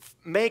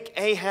make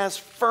Ahaz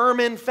firm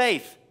in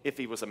faith if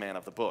he was a man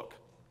of the book.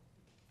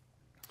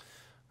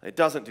 It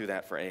doesn't do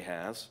that for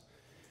Ahaz.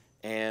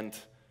 And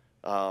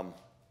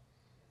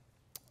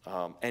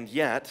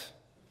yet,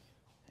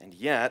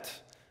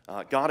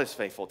 God is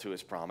faithful to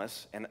his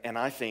promise. And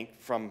I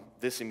think from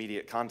this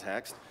immediate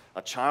context,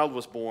 a child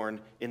was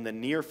born in the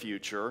near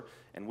future,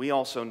 and we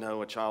also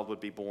know a child would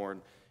be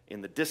born in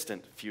the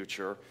distant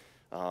future,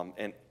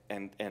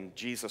 and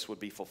Jesus would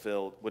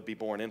be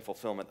born in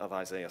fulfillment of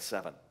Isaiah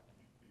 7.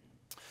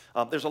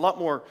 There's a lot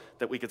more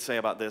that we could say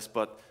about this,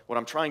 but what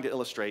I'm trying to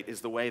illustrate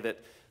is the way that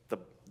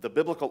the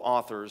biblical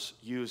authors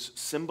use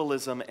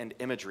symbolism and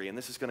imagery, and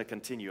this is going to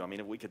continue. I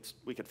mean, we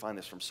could find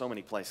this from so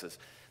many places.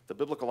 The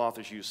biblical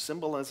authors use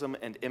symbolism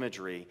and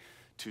imagery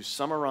to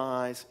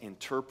summarize,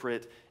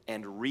 interpret,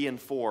 and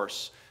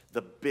reinforce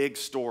the big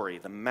story,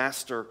 the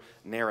master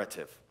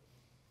narrative.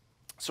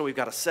 So we've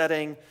got a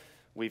setting,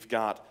 we've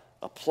got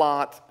a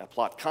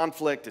plot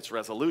conflict, its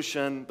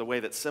resolution, the way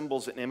that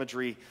symbols and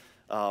imagery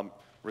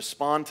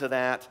respond to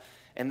that,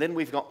 and then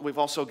we've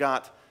also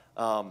got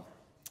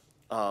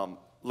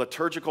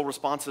liturgical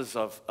responses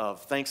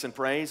of thanks and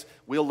praise.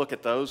 We'll look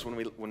at those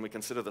when we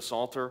consider the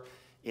Psalter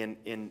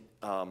in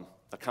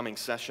a coming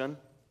session.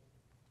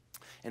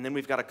 And then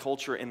we've got a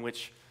culture in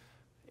which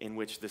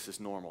this is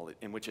normal,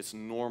 in which it's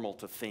normal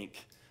to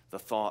think the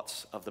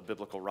thoughts of the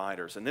biblical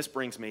writers. And this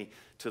brings me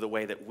to the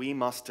way that we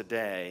must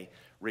today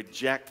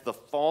reject the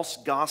false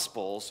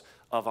gospels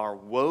of our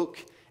woke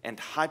and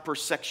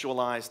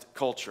hypersexualized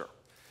culture.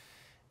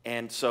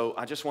 And so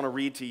I just want to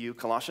read to you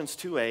Colossians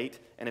 2:8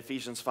 and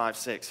Ephesians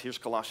 5:6. Here's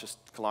Colossians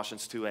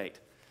 2:8.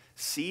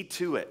 See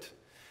to it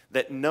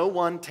that no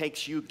one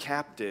takes you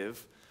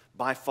captive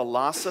by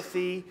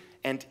philosophy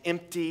and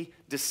empty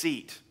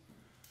deceit.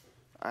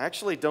 I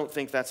actually don't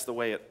think that's the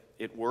way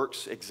it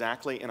works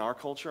exactly in our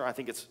culture. I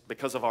think it's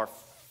because of our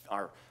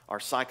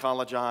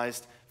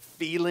psychologized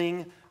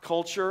feeling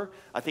culture.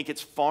 I think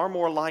it's far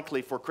more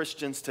likely for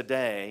Christians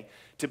today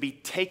to be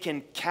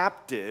taken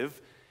captive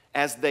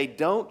as they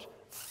don't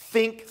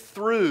think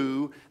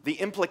through the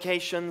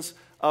implications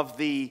of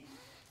the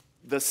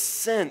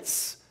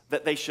sense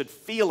that they should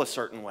feel a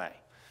certain way,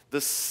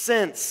 the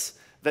sense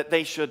that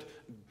they should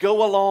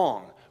go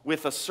along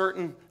with a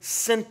certain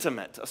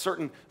sentiment, a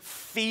certain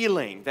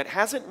feeling that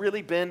hasn't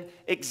really been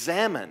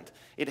examined.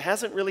 It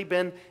hasn't really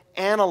been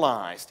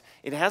analyzed.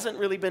 It hasn't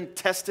really been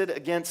tested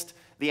against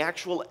the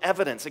actual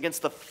evidence,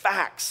 against the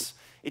facts.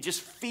 It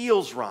just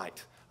feels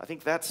right. I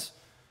think that's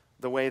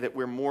the way that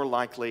we're more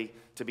likely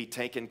to be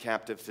taken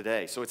captive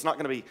today. So it's not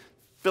going to be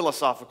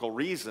philosophical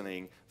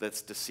reasoning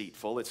that's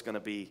deceitful. It's going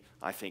to be,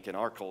 I think, in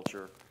our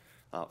culture,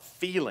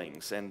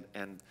 feelings and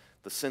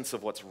the sense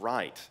of what's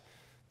right,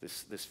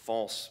 this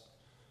false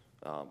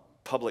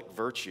public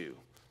virtue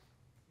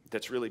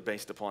that's really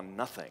based upon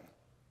nothing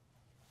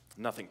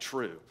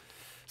true.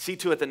 See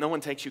to it that no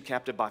one takes you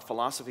captive by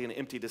philosophy and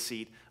empty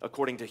deceit,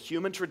 according to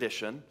human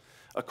tradition,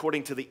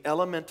 according to the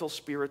elemental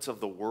spirits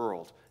of the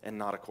world, and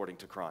not according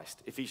to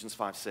Christ. Ephesians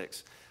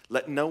 5:6.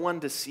 Let no one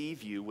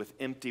deceive you with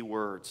empty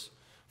words,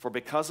 for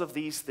because of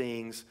these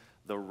things,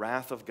 the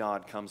wrath of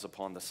God comes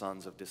upon the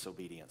sons of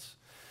disobedience.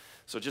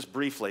 So just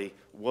briefly,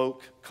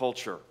 woke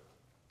culture.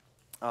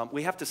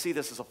 We have to see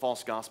this as a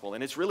false gospel,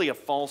 and it's really a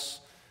false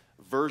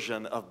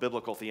version of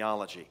biblical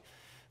theology.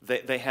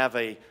 They have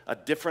a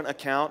different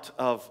account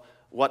of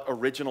what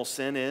original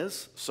sin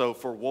is. So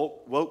for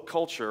woke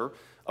culture,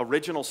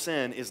 original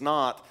sin is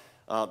not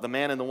the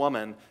man and the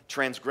woman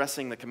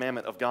transgressing the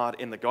commandment of God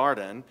in the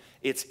garden.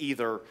 It's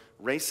either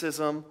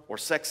racism or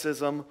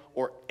sexism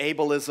or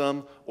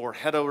ableism or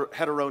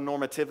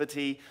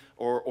heteronormativity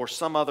or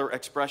some other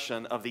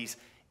expression of these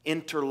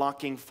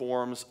interlocking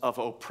forms of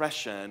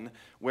oppression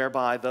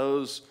whereby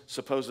those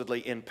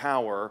supposedly in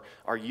power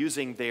are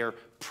using their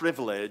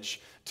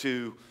privilege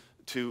to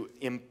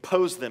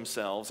impose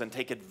themselves and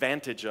take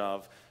advantage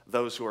of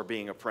those who are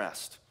being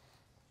oppressed.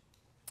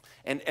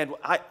 And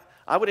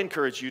I would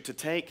encourage you to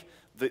take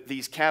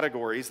these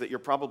categories that you're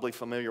probably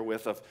familiar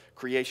with of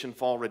creation,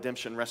 fall,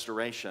 redemption,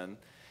 restoration,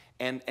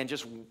 and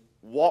just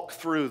walk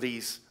through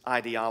these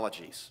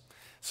ideologies.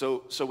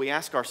 So we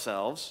ask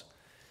ourselves,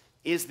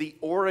 is the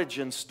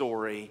origin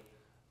story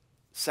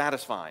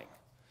satisfying?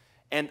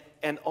 And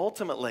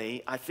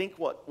ultimately, I think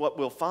what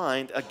we'll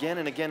find again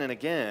and again and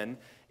again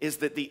is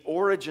that the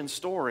origin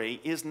story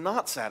is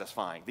not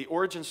satisfying. The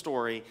origin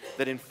story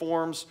that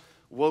informs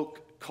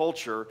woke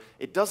culture,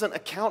 it doesn't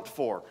account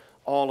for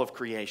all of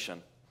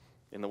creation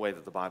in the way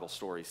that the Bible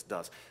stories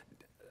does.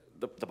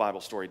 The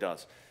Bible story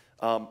does.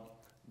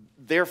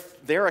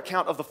 Their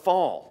account of the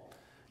fall,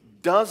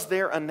 does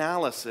their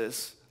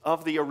analysis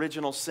of the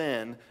original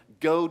sin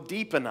go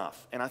deep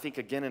enough? And I think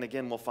again and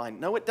again we'll find,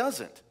 no, it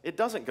doesn't. It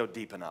doesn't go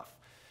deep enough.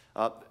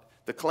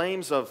 The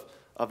claims of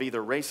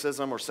either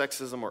racism or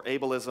sexism or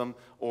ableism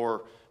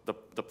or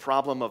the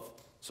problem of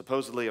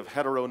supposedly of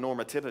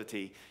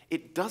heteronormativity,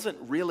 it doesn't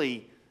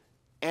really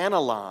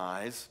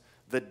analyze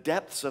the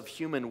depths of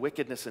human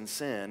wickedness and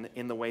sin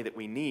in the way that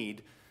we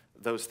need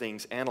those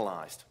things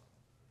analyzed.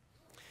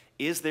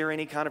 Is there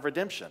any kind of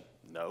redemption?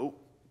 No.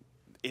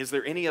 Is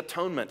there any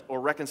atonement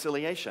or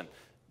reconciliation?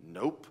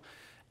 Nope.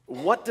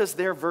 What does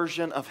their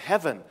version of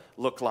heaven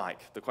look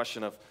like? The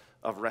question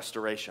of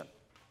restoration.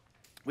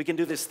 We can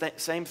do this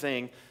same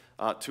thing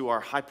to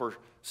our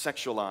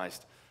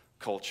hypersexualized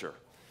culture,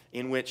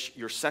 in which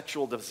your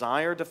sexual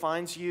desire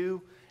defines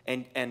you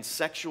and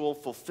sexual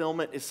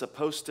fulfillment is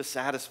supposed to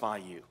satisfy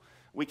you.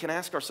 We can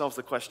ask ourselves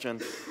the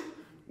question,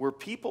 were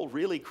people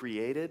really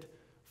created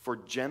for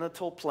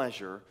genital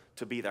pleasure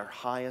to be their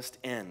highest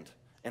end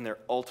and their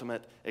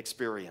ultimate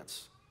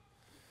experience?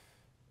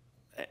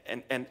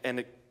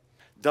 And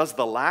does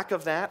the lack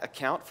of that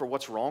account for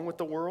what's wrong with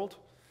the world?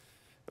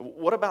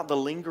 What about the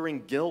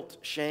lingering guilt,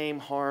 shame,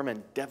 harm,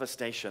 and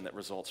devastation that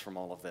results from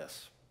all of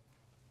this?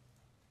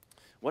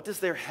 What does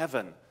their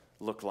heaven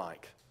look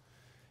like?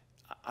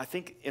 I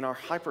think in our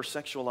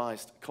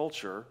hypersexualized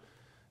culture,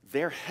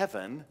 their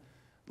heaven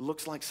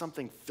looks like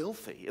something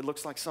filthy. It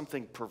looks like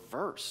something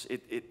perverse.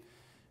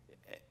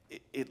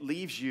 It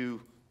leaves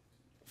you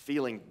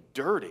feeling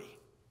dirty.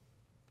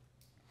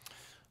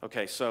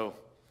 Okay, so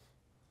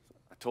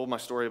I told my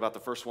story about the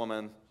first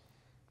woman.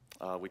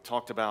 We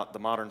talked about the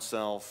modern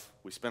self.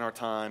 We spent our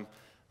time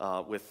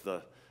with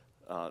the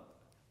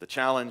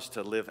challenge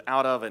to live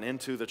out of and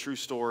into the true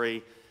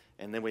story.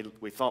 And then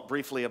we thought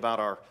briefly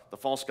about the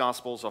false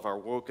gospels of our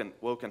woke and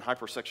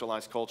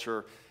hypersexualized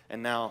culture.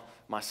 And now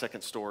my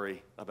second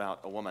story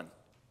about a woman.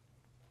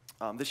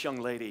 This young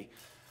lady,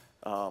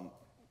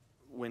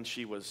 when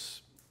she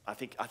was, I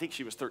think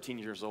she was 13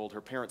 years old,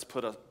 her parents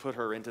put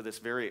her into this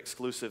very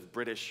exclusive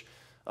British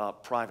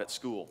private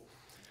school.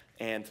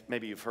 And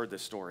maybe you've heard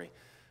this story.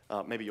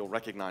 Maybe you'll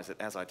recognize it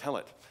as I tell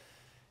it.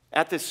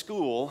 At this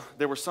school,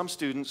 there were some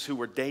students who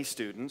were day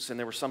students, and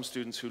there were some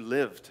students who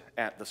lived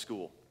at the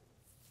school.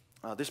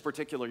 This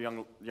particular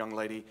young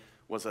lady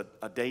was a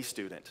day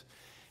student,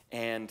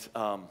 and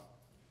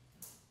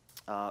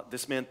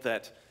this meant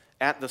that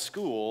at the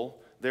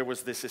school there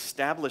was this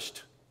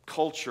established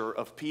culture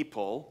of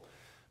people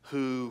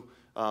who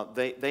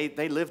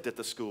they lived at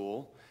the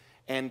school,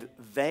 and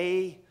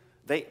they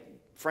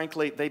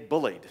frankly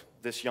bullied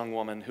this young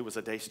woman who was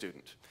a day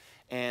student,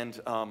 and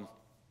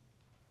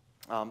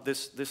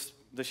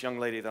this young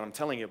lady that I'm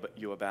telling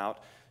you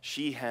about,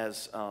 she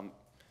has.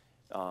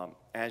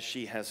 As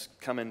she has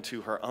come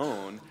into her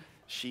own,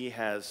 she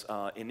has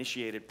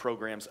initiated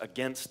programs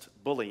against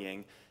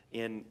bullying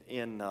in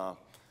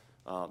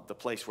the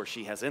place where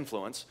she has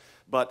influence.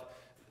 But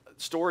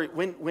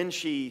when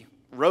she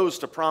rose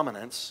to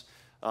prominence,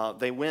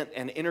 they went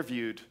and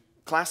interviewed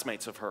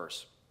classmates of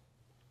hers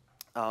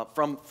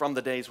from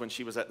the days when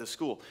she was at this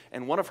school.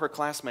 And one of her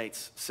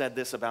classmates said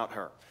this about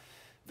her.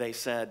 They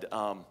said,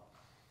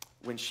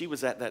 when she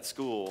was at that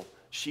school,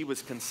 she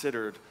was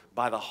considered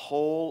by the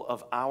whole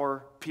of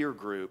our peer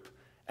group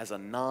as a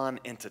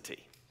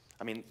non-entity.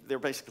 I mean, they're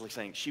basically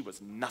saying she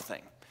was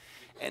nothing.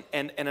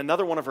 And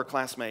another one of her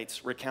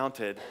classmates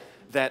recounted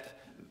that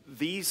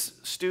these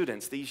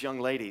students, these young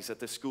ladies at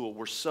this school,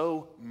 were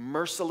so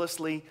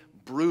mercilessly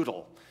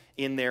brutal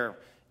in their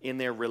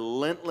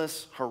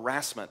relentless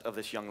harassment of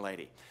this young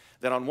lady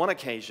that on one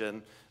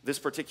occasion, this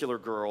particular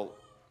girl,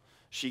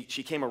 she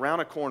came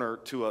around a corner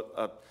to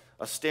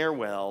a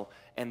stairwell,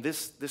 and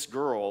this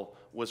girl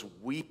was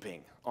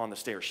weeping on the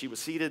stairs. She was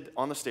seated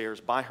on the stairs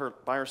by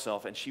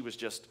herself, and she was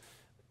just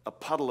a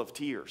puddle of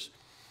tears.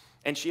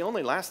 And she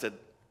only lasted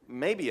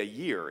maybe a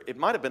year. It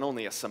might have been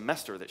only a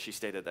semester that she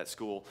stayed at that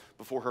school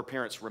before her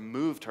parents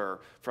removed her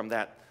from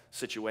that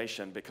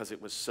situation because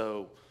it was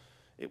so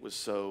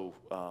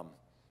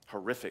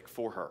horrific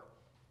for her.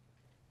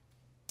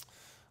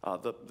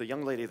 The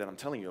young lady that I'm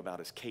telling you about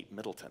is Kate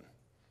Middleton,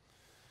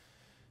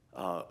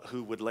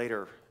 who would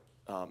later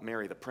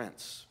marry the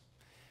prince.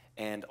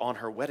 And on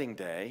her wedding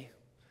day,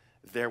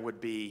 there would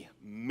be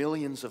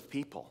millions of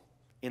people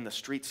in the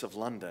streets of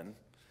London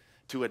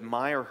to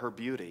admire her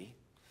beauty,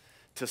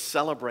 to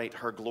celebrate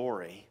her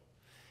glory,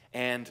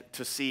 and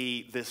to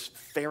see this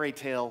fairy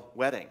tale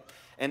wedding.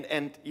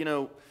 And you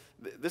know,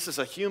 this is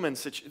a human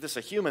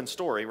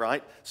story,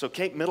 right? So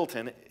Kate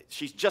Middleton,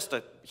 she's just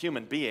a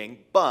human being,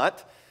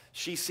 but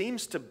she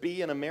seems to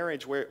be in a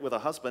marriage with a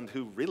husband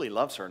who really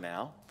loves her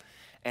now.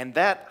 And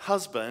that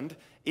husband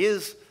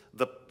is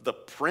the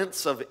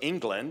Prince of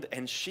England,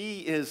 and she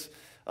is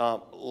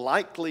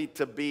likely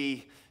to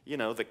be, you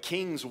know, the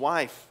king's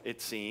wife,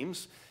 it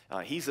seems.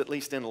 He's at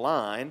least in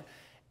line.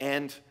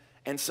 And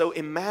so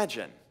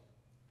imagine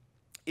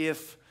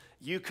if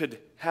you could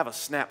have a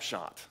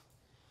snapshot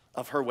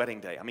of her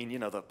wedding day. I mean, you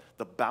know,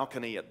 the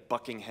balcony at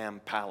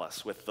Buckingham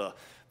Palace with the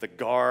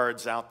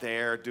guards out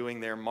there doing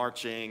their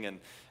marching and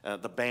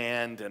the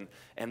band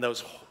and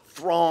those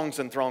throngs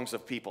and throngs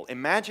of people.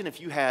 Imagine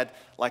if you had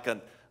like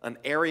an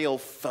aerial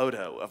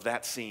photo of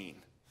that scene,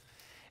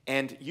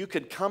 and you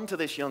could come to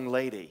this young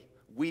lady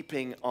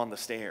weeping on the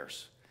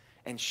stairs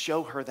and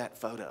show her that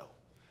photo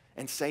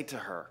and say to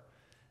her,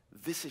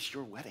 "This is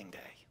your wedding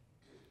day.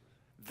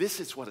 This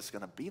is what it's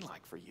going to be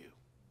like for you."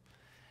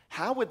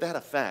 How would that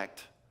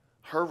affect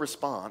her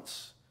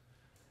response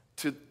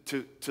to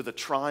the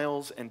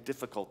trials and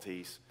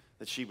difficulties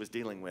that she was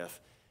dealing with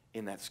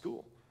in that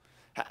school?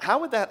 How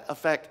would that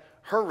affect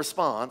her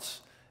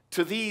response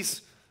to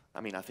these, I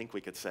mean, I think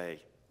we could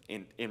say,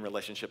 in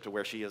relationship to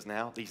where she is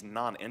now, these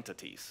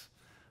non-entities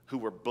who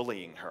were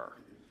bullying her?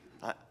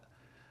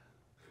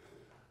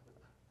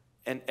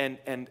 And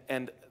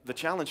the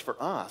challenge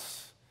for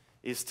us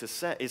is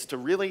to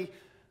really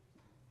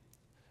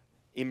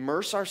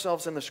immerse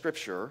ourselves in the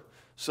Scripture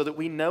so that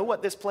we know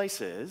what this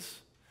place is,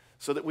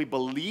 so that we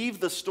believe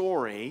the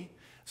story,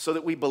 so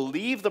that we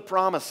believe the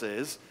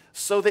promises,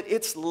 so that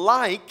it's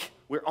like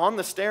we're on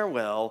the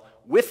stairwell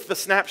with the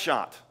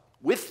snapshot,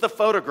 with the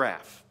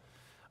photograph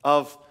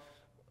of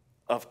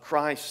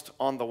Christ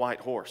on the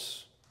white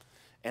horse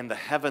and the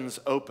heavens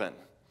open,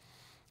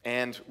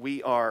 and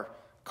we are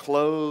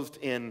clothed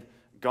in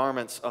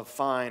garments of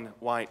fine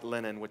white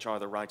linen, which are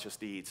the righteous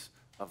deeds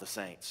of the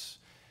saints.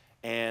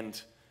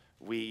 And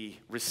we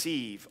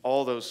receive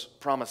all those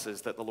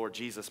promises that the Lord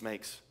Jesus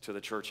makes to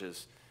the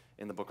churches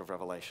in the book of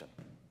Revelation.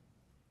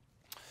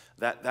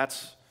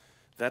 That's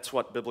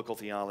what biblical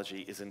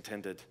theology is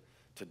intended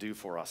to do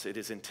for us. It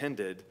is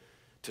intended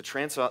to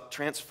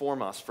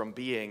transform us from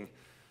being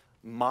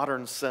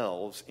modern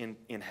selves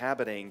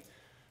inhabiting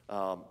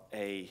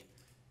a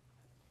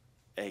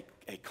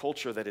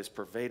culture that is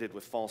pervaded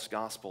with false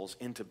gospels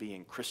into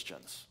being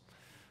Christians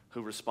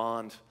who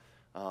respond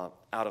out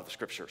of the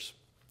Scriptures.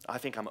 I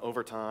think I'm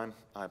over time.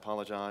 I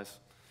apologize.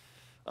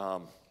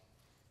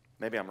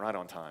 Maybe I'm right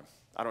on time.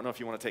 I don't know if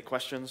you want to take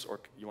questions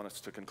or you want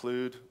us to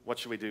conclude. What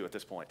should we do at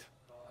this point?